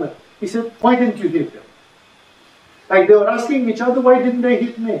scolded the other. He said, why didn't you hit him? Like they were asking each other, why didn't they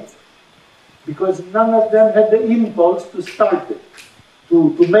hit me? Because none of them had the impulse to start it,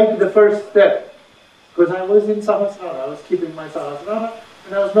 to make the first step. Because I was in Sahasrara, I was keeping my Sahasrara,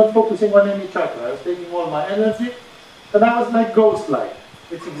 and I was not focusing on any chakra. I was taking all my energy, and I was like ghost-like.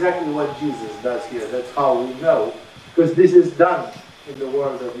 It's exactly what Jesus does here. That's how we know, because this is done in the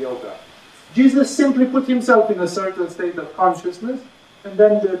world of yoga. Jesus simply put himself in a certain state of consciousness, and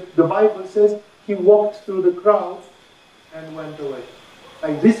then the Bible says he walked through the crowd and went away.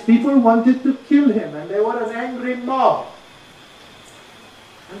 Like these people wanted to kill him, and they were an angry mob.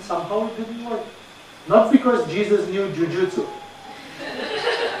 And somehow it didn't work. Not because Jesus knew jujutsu.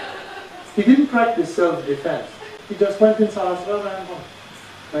 He didn't practice self-defense. He just went in Sahasrara and went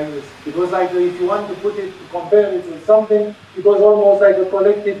like this. It was like, if you want to put it, to compare it with something, it was almost like a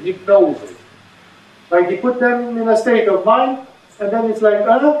collective hypnosis. Like he put them in a state of mind, and then it's like,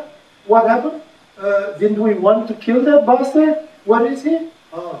 what happened? Didn't we want to kill that bastard? What is he?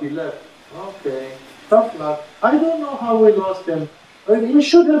 Oh, he left. Okay, tough luck. I don't know how we lost him. We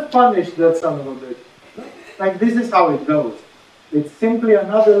should have punished that son of a bitch. Like this is how it goes. It's simply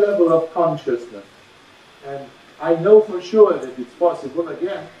another level of consciousness. And I know for sure that it's possible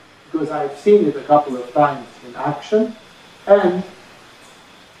again, because I've seen it a couple of times in action. And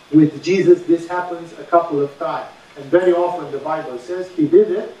with Jesus this happens a couple of times. And very often the Bible says he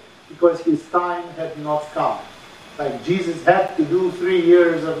did it because his time had not come. Like Jesus had to do 3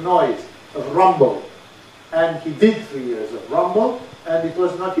 years of noise, of rumble. And he did 3 years of rumble. And it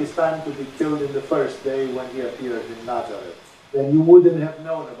was not his time to be killed in the first day when he appeared in Nazareth. Then you wouldn't have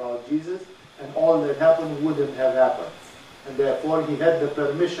known about Jesus, and all that happened wouldn't have happened. And therefore he had the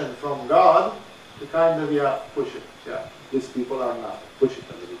permission from God to kind of, push it. Yeah, these people are not. Push it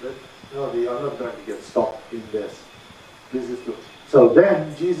a little bit. No, they are not going to get stopped in this. This is true. So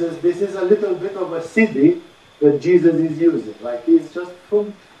then Jesus, this is a little bit of a siddhi that Jesus is using. Like he's just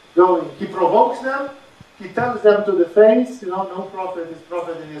going, he provokes them. He tells them to the face, no prophet is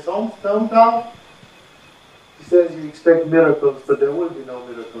prophet in his hometown. He says you expect miracles, but there will be no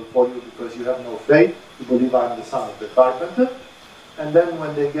miracle for you because you have no faith. You believe I'm the son of the carpenter. And then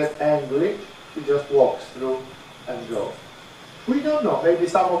when they get angry, he just walks through and goes. We don't know. Maybe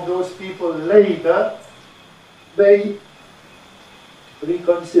some of those people later, they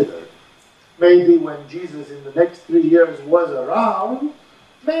reconsidered. Maybe when Jesus in the next 3 years was around,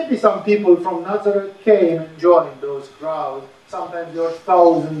 maybe some people from Nazareth came and joined those crowds. Sometimes there were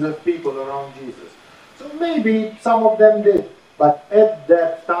thousands of people around Jesus. So maybe some of them did. But at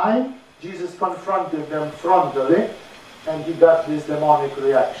that time, Jesus confronted them frontally, and he got this demonic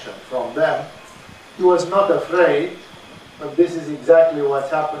reaction from them. He was not afraid, but this is exactly what's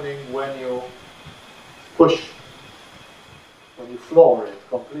happening when you push, when you floor it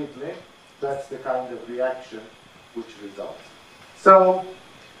completely. That's the kind of reaction which results. So,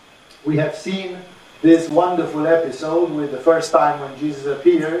 we have seen this wonderful episode with the first time when Jesus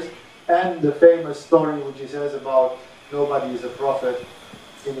appears, and the famous story which he says about nobody is a prophet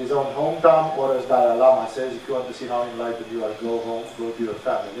in his own hometown, or as Dalai Lama says, if you want to see how enlightened you are, go home, go to your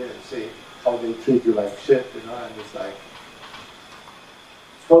family and see how they treat you like shit, and it's like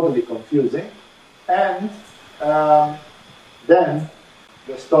totally confusing. And then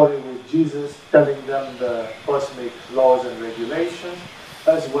the story with Jesus telling them the cosmic laws and regulations,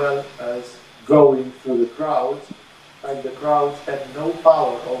 as well as going through the crowds, and the crowds had no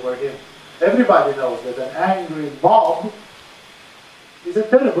power over him. Everybody knows that an angry mob is a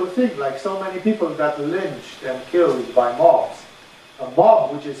terrible thing, like so many people got lynched and killed by mobs. A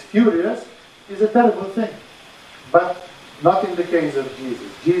mob which is furious is a terrible thing, but not in the case of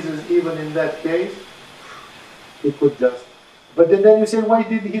Jesus. Jesus, even in that case, he could just... But then you say, why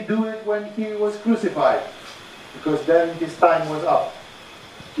did he do it when he was crucified? Because then his time was up.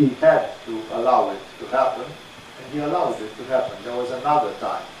 He had to allow it to happen, and he allowed it to happen. There was another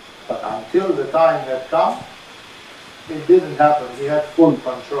time. But until the time had come, it didn't happen. He had full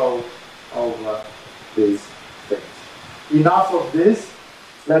control over these things. Enough of this.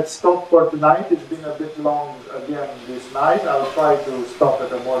 Let's stop for tonight. It's been a bit long again this night. I'll try to stop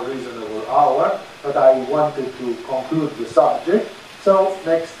at a more reasonable hour, but I wanted to conclude the subject. So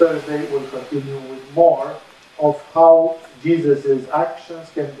next Thursday we'll continue with more of how Jesus' actions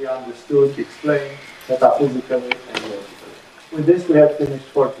can be understood, explained metaphysically and logically. With this we have finished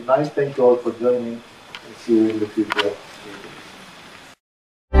for tonight. Thank you all for joining, and see you in the future.